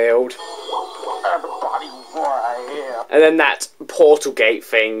Cloverfield. Everybody right here. And then that portal gate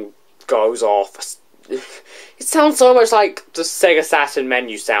thing goes off. It sounds so much like the Sega Saturn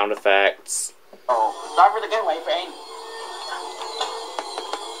menu sound effects. Oh, not for the getaway thing.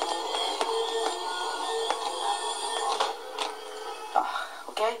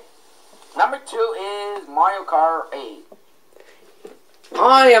 Okay. Number 2 is Mario Kart 8.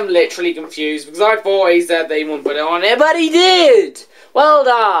 I am literally confused because I thought he said they wouldn't put it on it, but he did! Well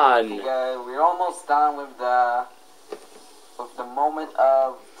done! We're almost done with the moment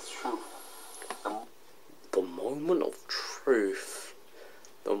of truth. The moment of truth.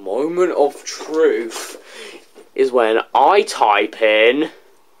 The moment of truth is when I type in...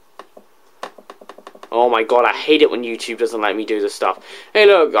 Oh my god, I hate it when YouTube doesn't let me do this stuff. Hey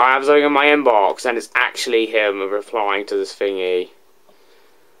look, I have something in my inbox, and it's actually him replying to this thingy.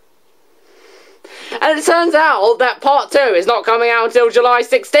 And it turns out that part 2 is not coming out until July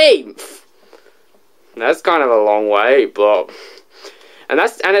 16th. That's kind of a long way, but... And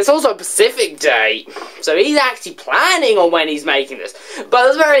it's also a Pacific date. So he's actually planning on when he's making this. But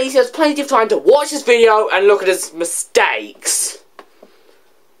at the very least, he has plenty of time to watch this video and look at his mistakes.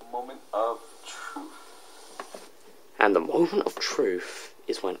 Moment of truth. And the moment of truth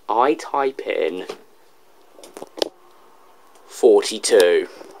is when I type in 42.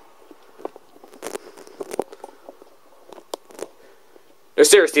 No,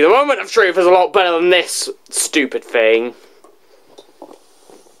 seriously, the moment of truth is a lot better than this stupid thing.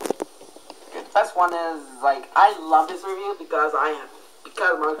 The best one is, like, I love this review because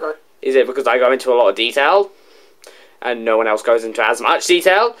Mario Kart. Is it because I go into a lot of detail and no one else goes into as much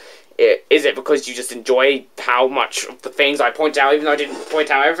detail? Is it because you just enjoy how much of the things I point out, even though I didn't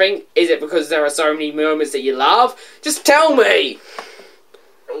point out everything? Is it because there are so many moments that you love? Just tell me!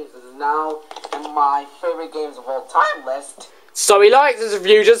 This is now in my favorite games of all time list. So he likes this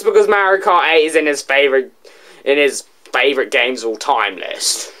review just because Mario Kart 8 is in his favorite games of all time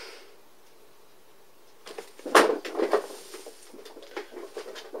list.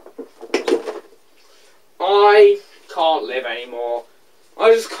 I can't live anymore.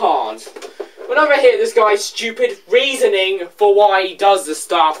 I just can't. Whenever I hear this guy's stupid reasoning for why he does this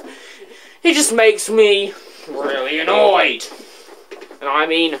stuff, it just makes me really annoyed. And I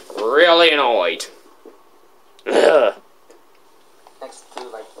mean really annoyed. Ugh. Next to,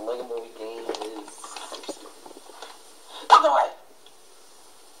 like, the Lego Movie game is... Out the way!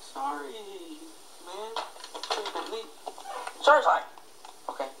 Sorry, man. Sorry, sorry.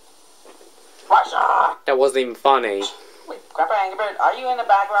 Okay. Russia! That wasn't even funny. Wait, MikeyAngryBird, are you in the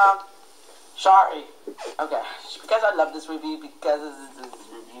background? Sorry. Okay, because I love this review, because this is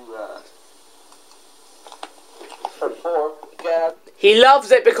review, for 4, because... He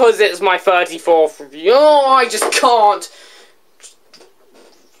loves it because it's my 34th review. Oh, I just can't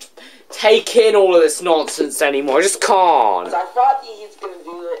take in all of this nonsense anymore. I just can't. I thought he's gonna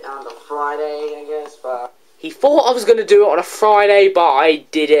do it on the Friday, I guess, but... He thought I was going to do it on a Friday, but I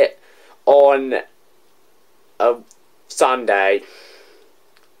did it on a Sunday.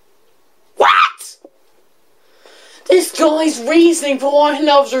 What? This guy's reasoning for why he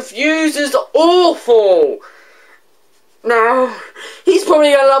loves reviews is awful. No, he's probably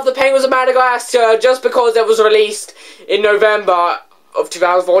going to love the Penguins of Madagascar just because it was released in November of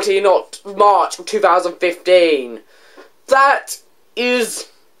 2014, not March of 2015. That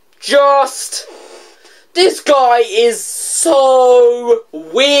is just... This guy is so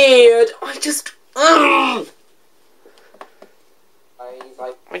weird. I just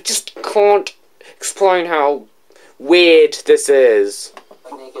can't explain how weird this is.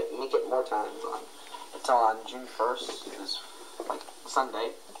 Make it more time. It's on June 1st. It's like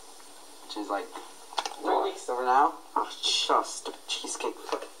Sunday, which is like 3 weeks over now. Oh, just a cheesecake.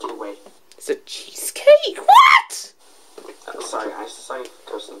 Get away. It's a cheesecake? What? Oh, sorry, I sorry,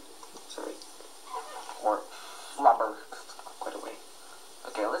 cursing. Sorry. Or flubber. Quite away.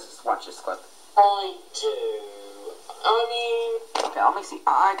 Okay, let's just watch this clip. I do. I mean... Okay, let me see.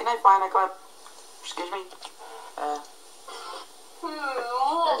 Can I find a clip? Excuse me?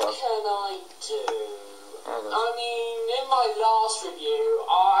 What can I do? I mean, in my last review,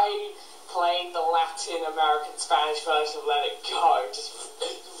 I played the Latin American Spanish version of Let It Go. Just,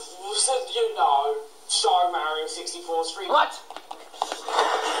 you know, starring Mario 64 Street. What?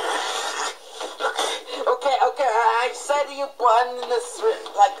 Okay, I said you put in this,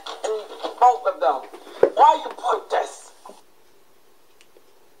 like, in both of them. Why you put this?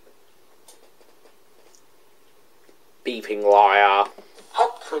 Beeping liar. How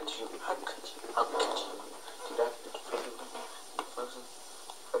could you do that? Frozen?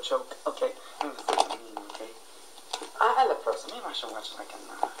 A choke? Okay. Okay. I love Frozen. Maybe I should watch it like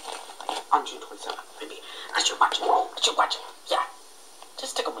on June 27th. Maybe I should watch it. Yeah.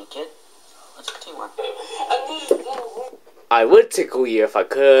 Just tickle me, kid. Let's continue on. I would tickle you if I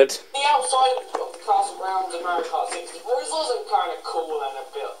could. The outside of the castle grounds in Mario Kart 64 is also kind of cool and a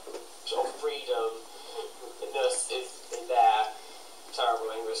bit of freedom. This is in there.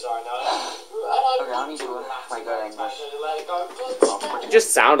 Terrible English, I know. Okay, I need to my good English. You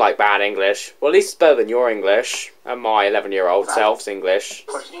just sound like bad English. Well, at least it's better than your English and my 11-year-old self's English.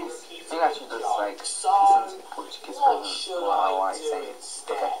 Portuguese. I think I should just like listen to Portuguese while I say it.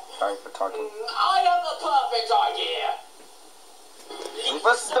 Okay, sorry for talking. I have the perfect idea. Leave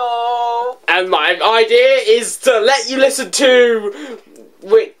us know. And my idea is to let you listen to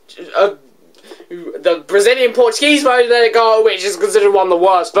the Brazilian Portuguese version of Let It Go, which is considered one of the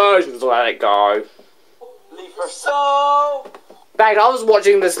worst versions of Let It Go. Leave us so. In fact, I was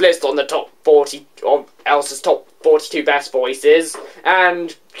watching this list on the top 40 of Elsa's top 42 best voices,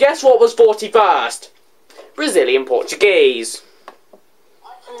 and guess what was 41st? Brazilian Portuguese.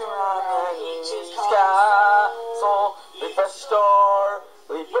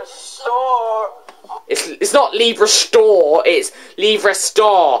 It's not leave restore, it's leave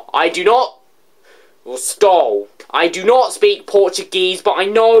restore. I do not speak Portuguese, but I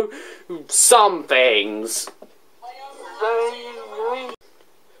know some things.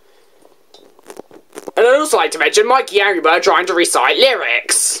 And I'd also like to mention MikeyAngryBird trying to recite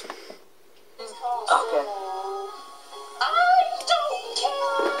lyrics. Okay. I don't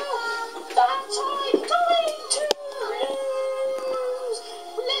care that I'm going to lose.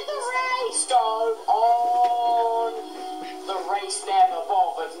 Let the race go on. The race never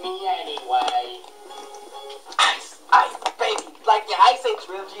bothered me anyway. Ice, baby, like the Ice Age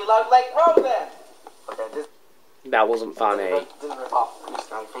trilogy, you love like Roman. Okay, this. That wasn't funny. This rip off this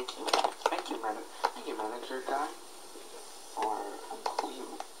guy. Thank you, manager guy, or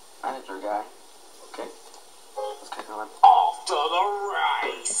manager guy. Okay, let's get going. After the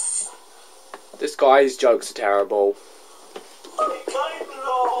race. This guy's jokes are terrible. I came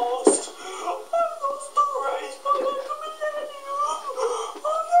lost. I lost the race, but like a millennium. I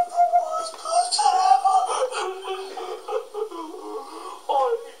am the worst person ever. I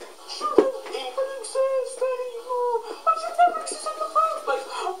shouldn't even exist anymore. I should never exist in the first place.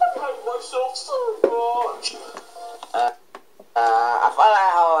 I hate myself so much. I find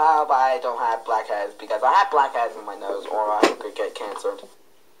out how I don't have blackheads because I have blackheads in my nose, or I could get cancer.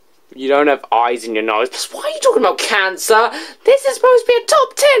 You don't have eyes in your nose. But why are you talking about cancer? This is supposed to be a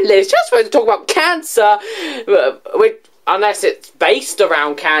top 10 list. You're supposed to talk about cancer, unless it's based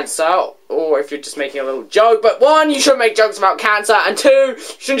around cancer, or if you're just making a little joke. But one, you shouldn't make jokes about cancer, and two, you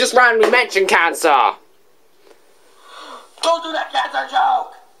shouldn't just randomly mention cancer. Don't do that cancer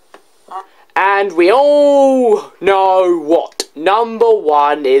joke! And we all know what number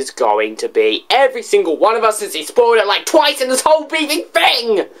 1 is going to be. Every single one of us, since he spoiled it like twice in this whole bleeding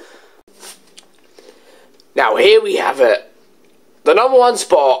thing! Now here we have it. The number 1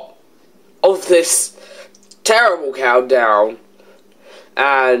 spot of this terrible countdown.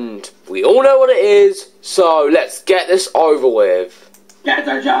 And we all know what it is, so let's get this over with. That's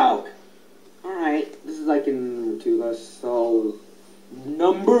our joke! Alright, this is like in 2 less, so...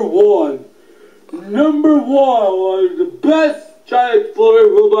 Number 1, the best giant explorer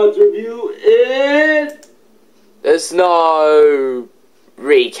robots review is... There's no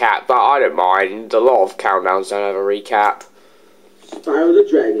recap, but I don't mind. A lot of countdowns don't have a recap. Spyro the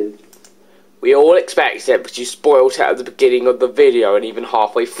Dragon. We all expect it, but you spoiled it at the beginning of the video and even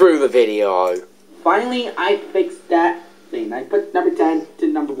halfway through the video. Finally, I fixed that thing. I put number 10 to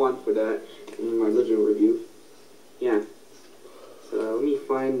number 1 for that in my original review. Yeah. So let me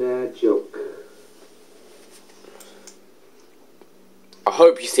find that joke. I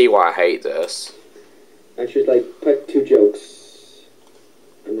hope you see why I hate this. I should like put 2 jokes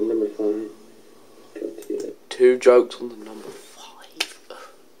on the number 5. Go to it. 2 jokes on the number 5.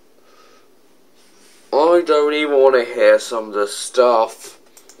 I don't even want to hear some of this stuff.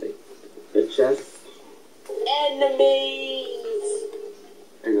 The chest. Enemies!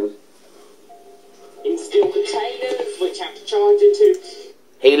 There it goes. In steel containers, which have to charge into...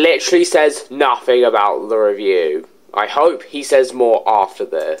 He literally says nothing about the review. I hope he says more after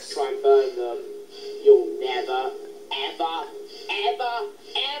this. Try and burn them. You'll never, ever, ever,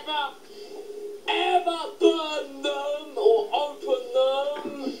 ever, ever burn them or open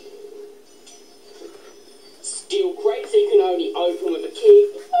them. Steel crates you can only open with a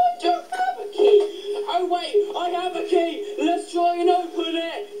key. I don't have a key. Oh wait, I have a key. Let's try and open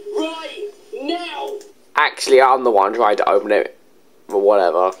it right now. Actually, I'm the one trying to open it. But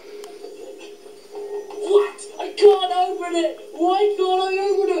whatever. What? I can't open it. Why can't I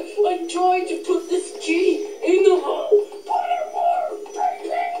open it? I'm trying to put this key in the hole, but it won't work.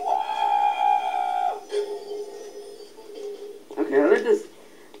 Okay, I like this.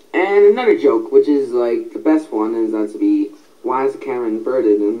 And another joke, which is like the best one, is that to be, why is the camera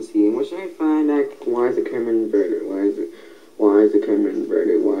inverted? Let me see. What should I find that? Why is the camera inverted? Why is the camera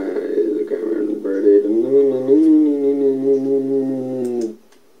inverted? Why is the camera inverted?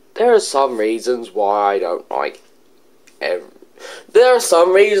 There are some reasons why I don't like there are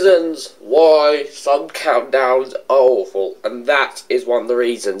some reasons why some countdowns are awful, and that is one of the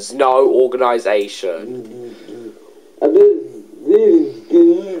reasons. No organisation.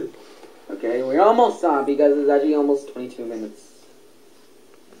 Okay, we're almost done because it's actually almost 22 minutes.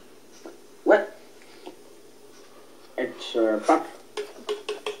 What? It's but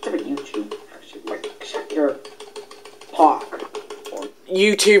YouTube. Shut your talk.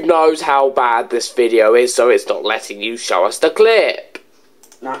 YouTube knows how bad this video is, so it's not letting you show us the clip.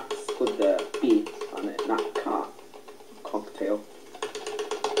 Not with the B on it, not cocktail.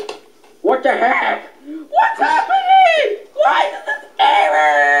 What the heck? What's happening? Why is this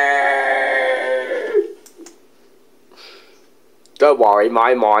error? Don't worry,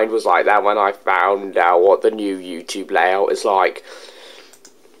 my mind was like that when I found out what the new YouTube layout is like.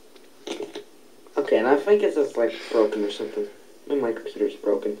 Okay, and I think it's just like broken or something. My computer's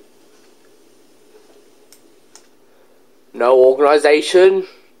broken. No organisation.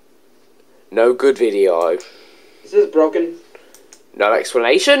 No good video. Is this broken? No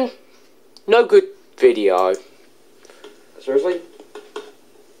explanation. No good video. Seriously?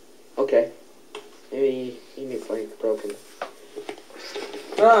 Okay. Maybe it's like broken.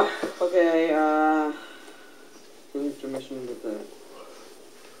 Okay, intermission with the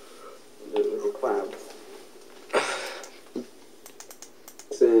clouds.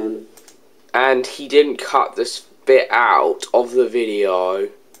 And he didn't cut this bit out of the video.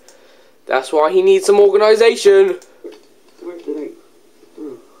 That's why he needs some organisation. Where did I...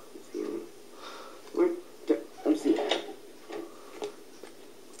 Oh, let's see.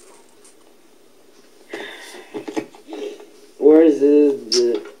 Where is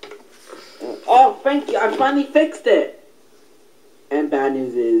the... oh, thank you! I finally fixed it! And bad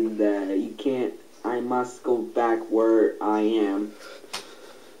news is that you can't... I must go back where I am.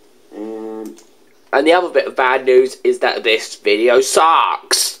 And the other bit of bad news is that this video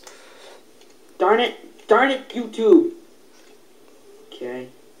sucks. Darn it, YouTube. Okay.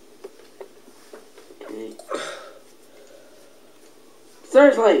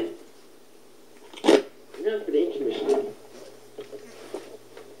 Seriously. Enough for the intermission.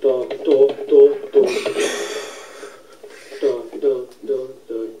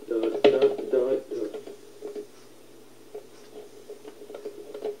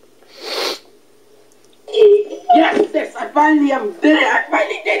 finally did it! I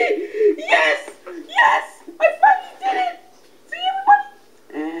finally did it! Yes! Yes! I finally did it! See everybody?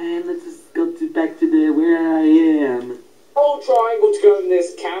 And let's just go back to where I am. Hold triangle to go in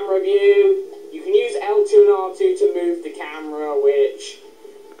this camera view. You can use L2 and R2 to move the camera, which,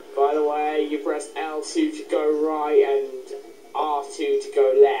 by the way, you press L2 to go right and R2 to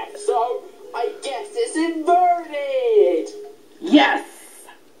go left. So, I guess it's inverted! Yes!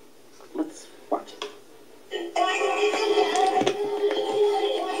 Let's watch it.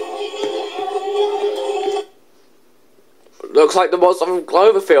 Looks like the monster from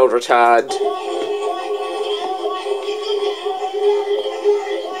Cloverfield returned.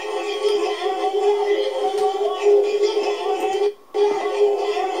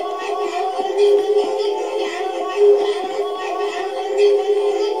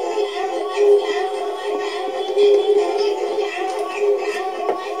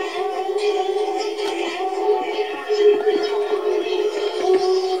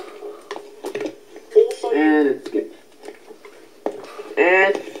 And it's good.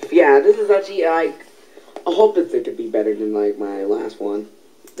 And yeah, this is actually like, I hope it could be better than like my last one.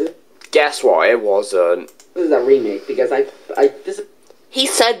 Guess what? It wasn't. This is a remake because this. He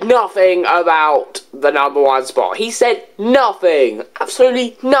said nothing about the #1 spot. He said nothing.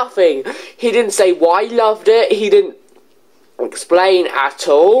 Absolutely nothing. He didn't say why he loved it. He didn't explain at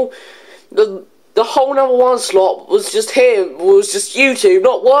all. The whole #1 slot was just him. Was just YouTube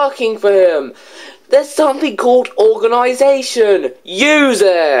not working for him. There's something called organization. Use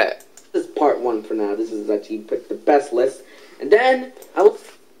it. This is part 1 for now. This is actually pick the best list, and then I will.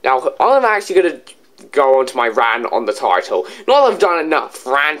 Now I'm actually gonna go on to my rant on the title. Not that I've done enough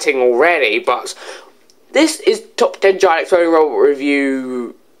ranting already, but this is Top 10 Giant Exploding Robot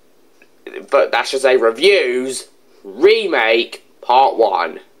Review, but that's just a reviews remake part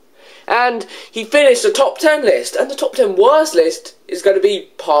 1. And he finished the top 10 list, and the top 10 worst list is going to be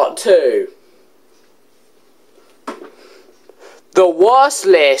part 2. The worst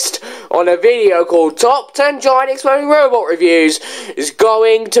list on a video called Top 10 Giant Exploding Robot Reviews is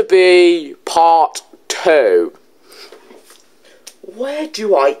going to be part 2. Where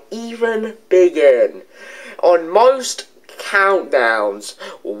do I even begin? On most countdowns,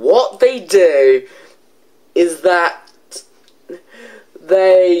 what they do is that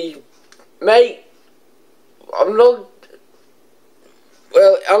they make... well,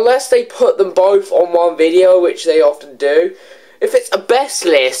 unless they put them both on one video, which they often do. If it's a best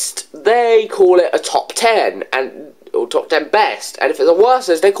list, they call it a top 10, or top 10 best. And if it's a worst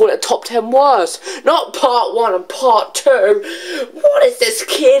list, they call it a top 10 worst. Not part 1 and part 2. What is this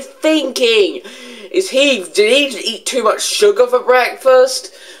kid thinking? Did he eat too much sugar for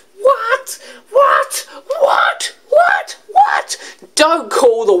breakfast? What? Don't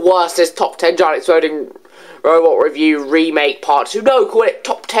call the worst list top 10 Giant Exploding Robot Review Remake Part 2. No, call it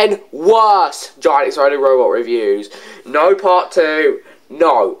Top 10 Worst Giant Exploding Robot Reviews. No Part 2.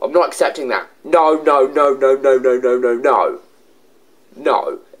 No, I'm not accepting that. No.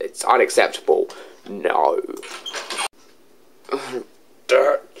 No, it's unacceptable. No.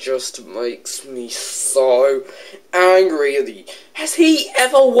 That just makes me so angry. Has he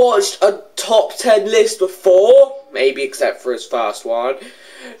ever watched a top 10 list before? Maybe except for his first one,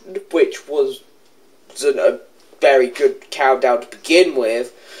 which wasn't a very good countdown to begin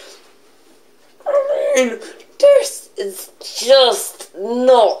with. I mean, this is just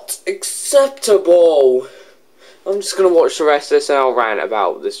not acceptable. I'm just gonna watch the rest of this and I'll rant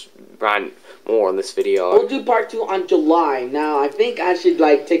more on this video. We'll do part 2 on July. Now, I think I should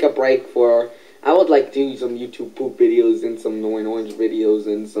take a break I would do some YouTube poop videos and some annoying orange videos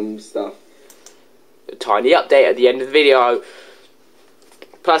and some stuff. A tiny update at the end of the video.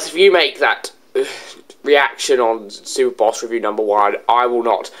 Plus, if you make that reaction on Super Boss Review #1, I will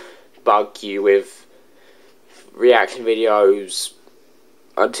not bug you with reaction videos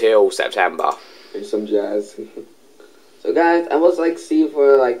until September. And some jazz. So guys, I would like to see you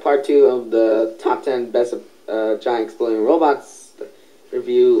for part 2 of the top 10 best giant exploding robots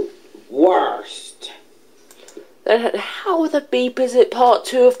review worst. Then how the beep is it part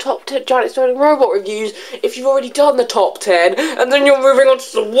 2 of top 10 giant exploding robot reviews if you've already done the top 10 and then you're moving on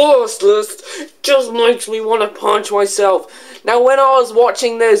to the worst list? It just makes me want to punch myself. Now when I was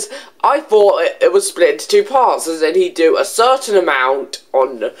watching this, I thought it was split into 2 parts, as in he'd do a certain amount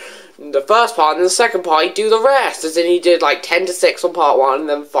on the first part, and the second part he'd do the rest, as in he did 10 to 6 on part 1 and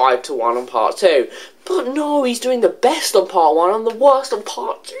then 5 to 1 on part 2. But no, he's doing the best on part 1 and the worst on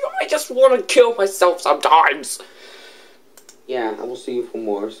part 2. I just want to kill myself sometimes. Yeah, I will see you for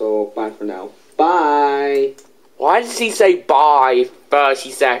more, so bye for now. Bye! Why does he say bye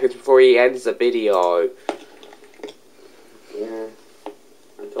 30 seconds before he ends the video?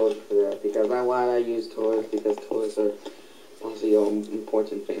 told you for that. Because why I use toys? Because toys are honestly an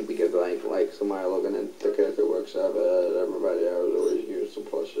important thing. Because like somebody looking at the character workshop, everybody else always use some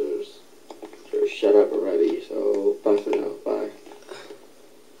plushes. So shut up already. So bye for now. Bye.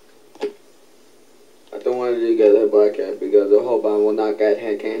 I don't want you to get that black cat because I hope I will not get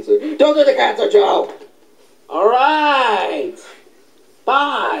hand cancer. Don't do the cancer joke! Alright!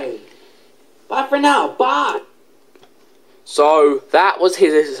 Bye! Bye for now, bye! So, that was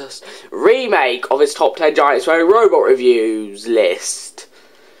his remake of his top 10 Giant Exploding Robot reviews list.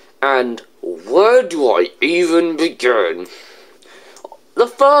 And where do I even begin? The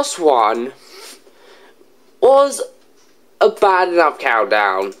first one was a bad enough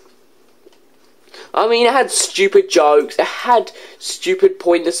countdown. I mean, it had stupid jokes, it had stupid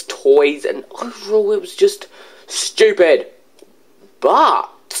pointless toys, and overall it was just stupid. But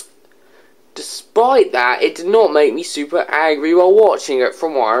despite that, it did not make me super angry while watching it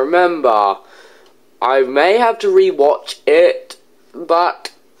from what I remember. I may have to rewatch it,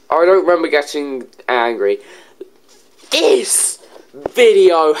 but I don't remember getting angry. This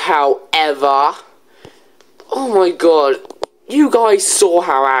video, however, oh my god, you guys saw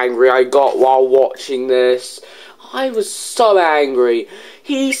how angry I got while watching this. I was so angry.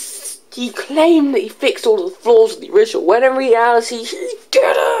 He claimed that he fixed all the flaws of the original, when in reality he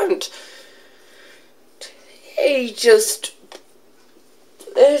didn't. It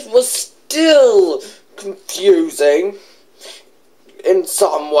was still confusing in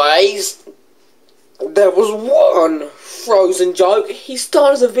some ways. There was one Frozen joke. He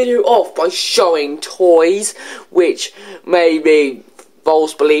started the video off by showing toys, which made me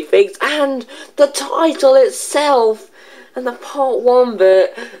false believe things, and the title itself and the part 1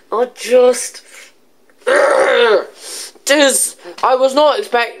 bit are just I was not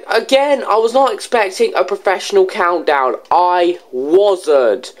expecting a professional countdown. I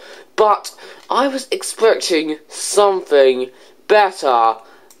wasn't. But I was expecting something better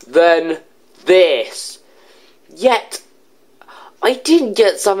than this. Yet I didn't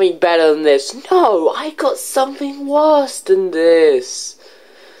get something better than this. No, I got something worse than this.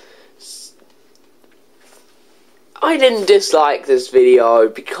 I didn't dislike this video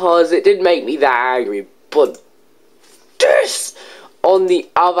because it didn't make me that angry, but this, on the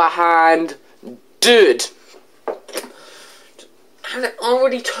other hand, did. And it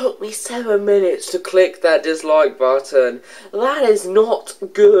already took me 7 minutes to click that dislike button. That is not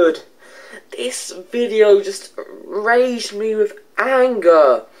good. This video just raged me with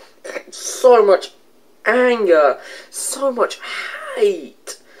anger. So much anger. So much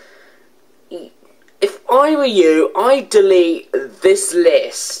hate. If I were you, I'd delete this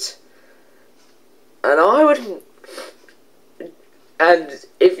list. And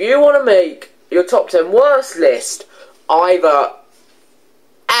if you want to make your top 10 worst list, either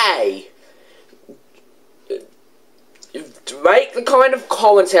A, make the kind of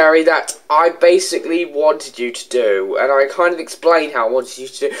commentary that I basically wanted you to do, and I kind of explained how I wanted you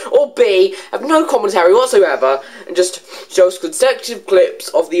to do, or B, have no commentary whatsoever, and just show us consecutive clips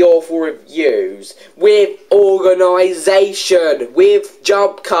of the awful reviews, with organisation, with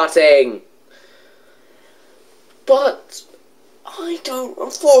jump cutting. But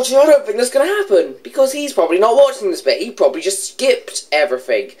unfortunately, I don't think that's going to happen, because he's probably not watching this bit. He probably just skipped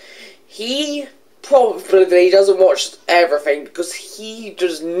everything. He probably doesn't watch everything because he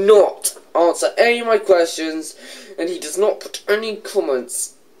does not answer any of my questions, and he does not put any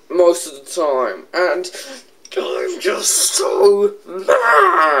comments most of the time, and I'm just so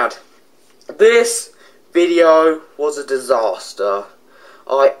mad. This video was a disaster.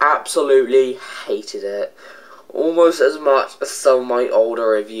 I absolutely hated it. Almost as much as some of my older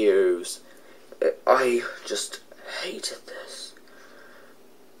reviews. I just hated this.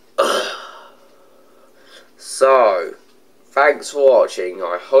 So, thanks for watching.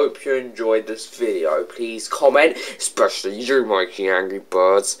 I hope you enjoyed this video. Please comment, especially you,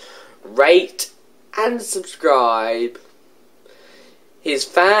 MikeyAngryBird's. Rate and subscribe. His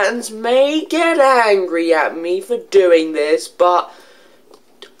fans may get angry at me for doing this, but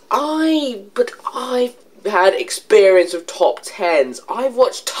I've had experience with top 10s. I've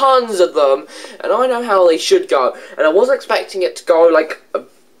watched tons of them, and I know how they should go. And I wasn't expecting it to go like a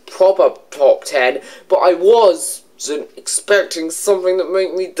proper top 10, but I wasn't expecting something that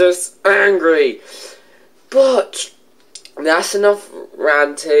made me this angry. But that's enough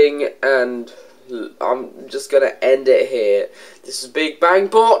ranting, and I'm just gonna end it here. This is Big Bang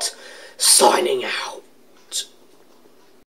Bot, signing out.